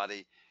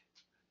 everybody.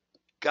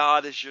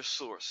 God is your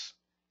source.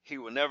 He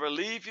will never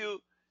leave you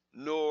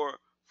nor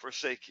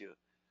forsake you.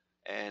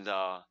 And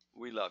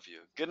we love you.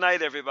 Good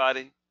night,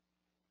 everybody.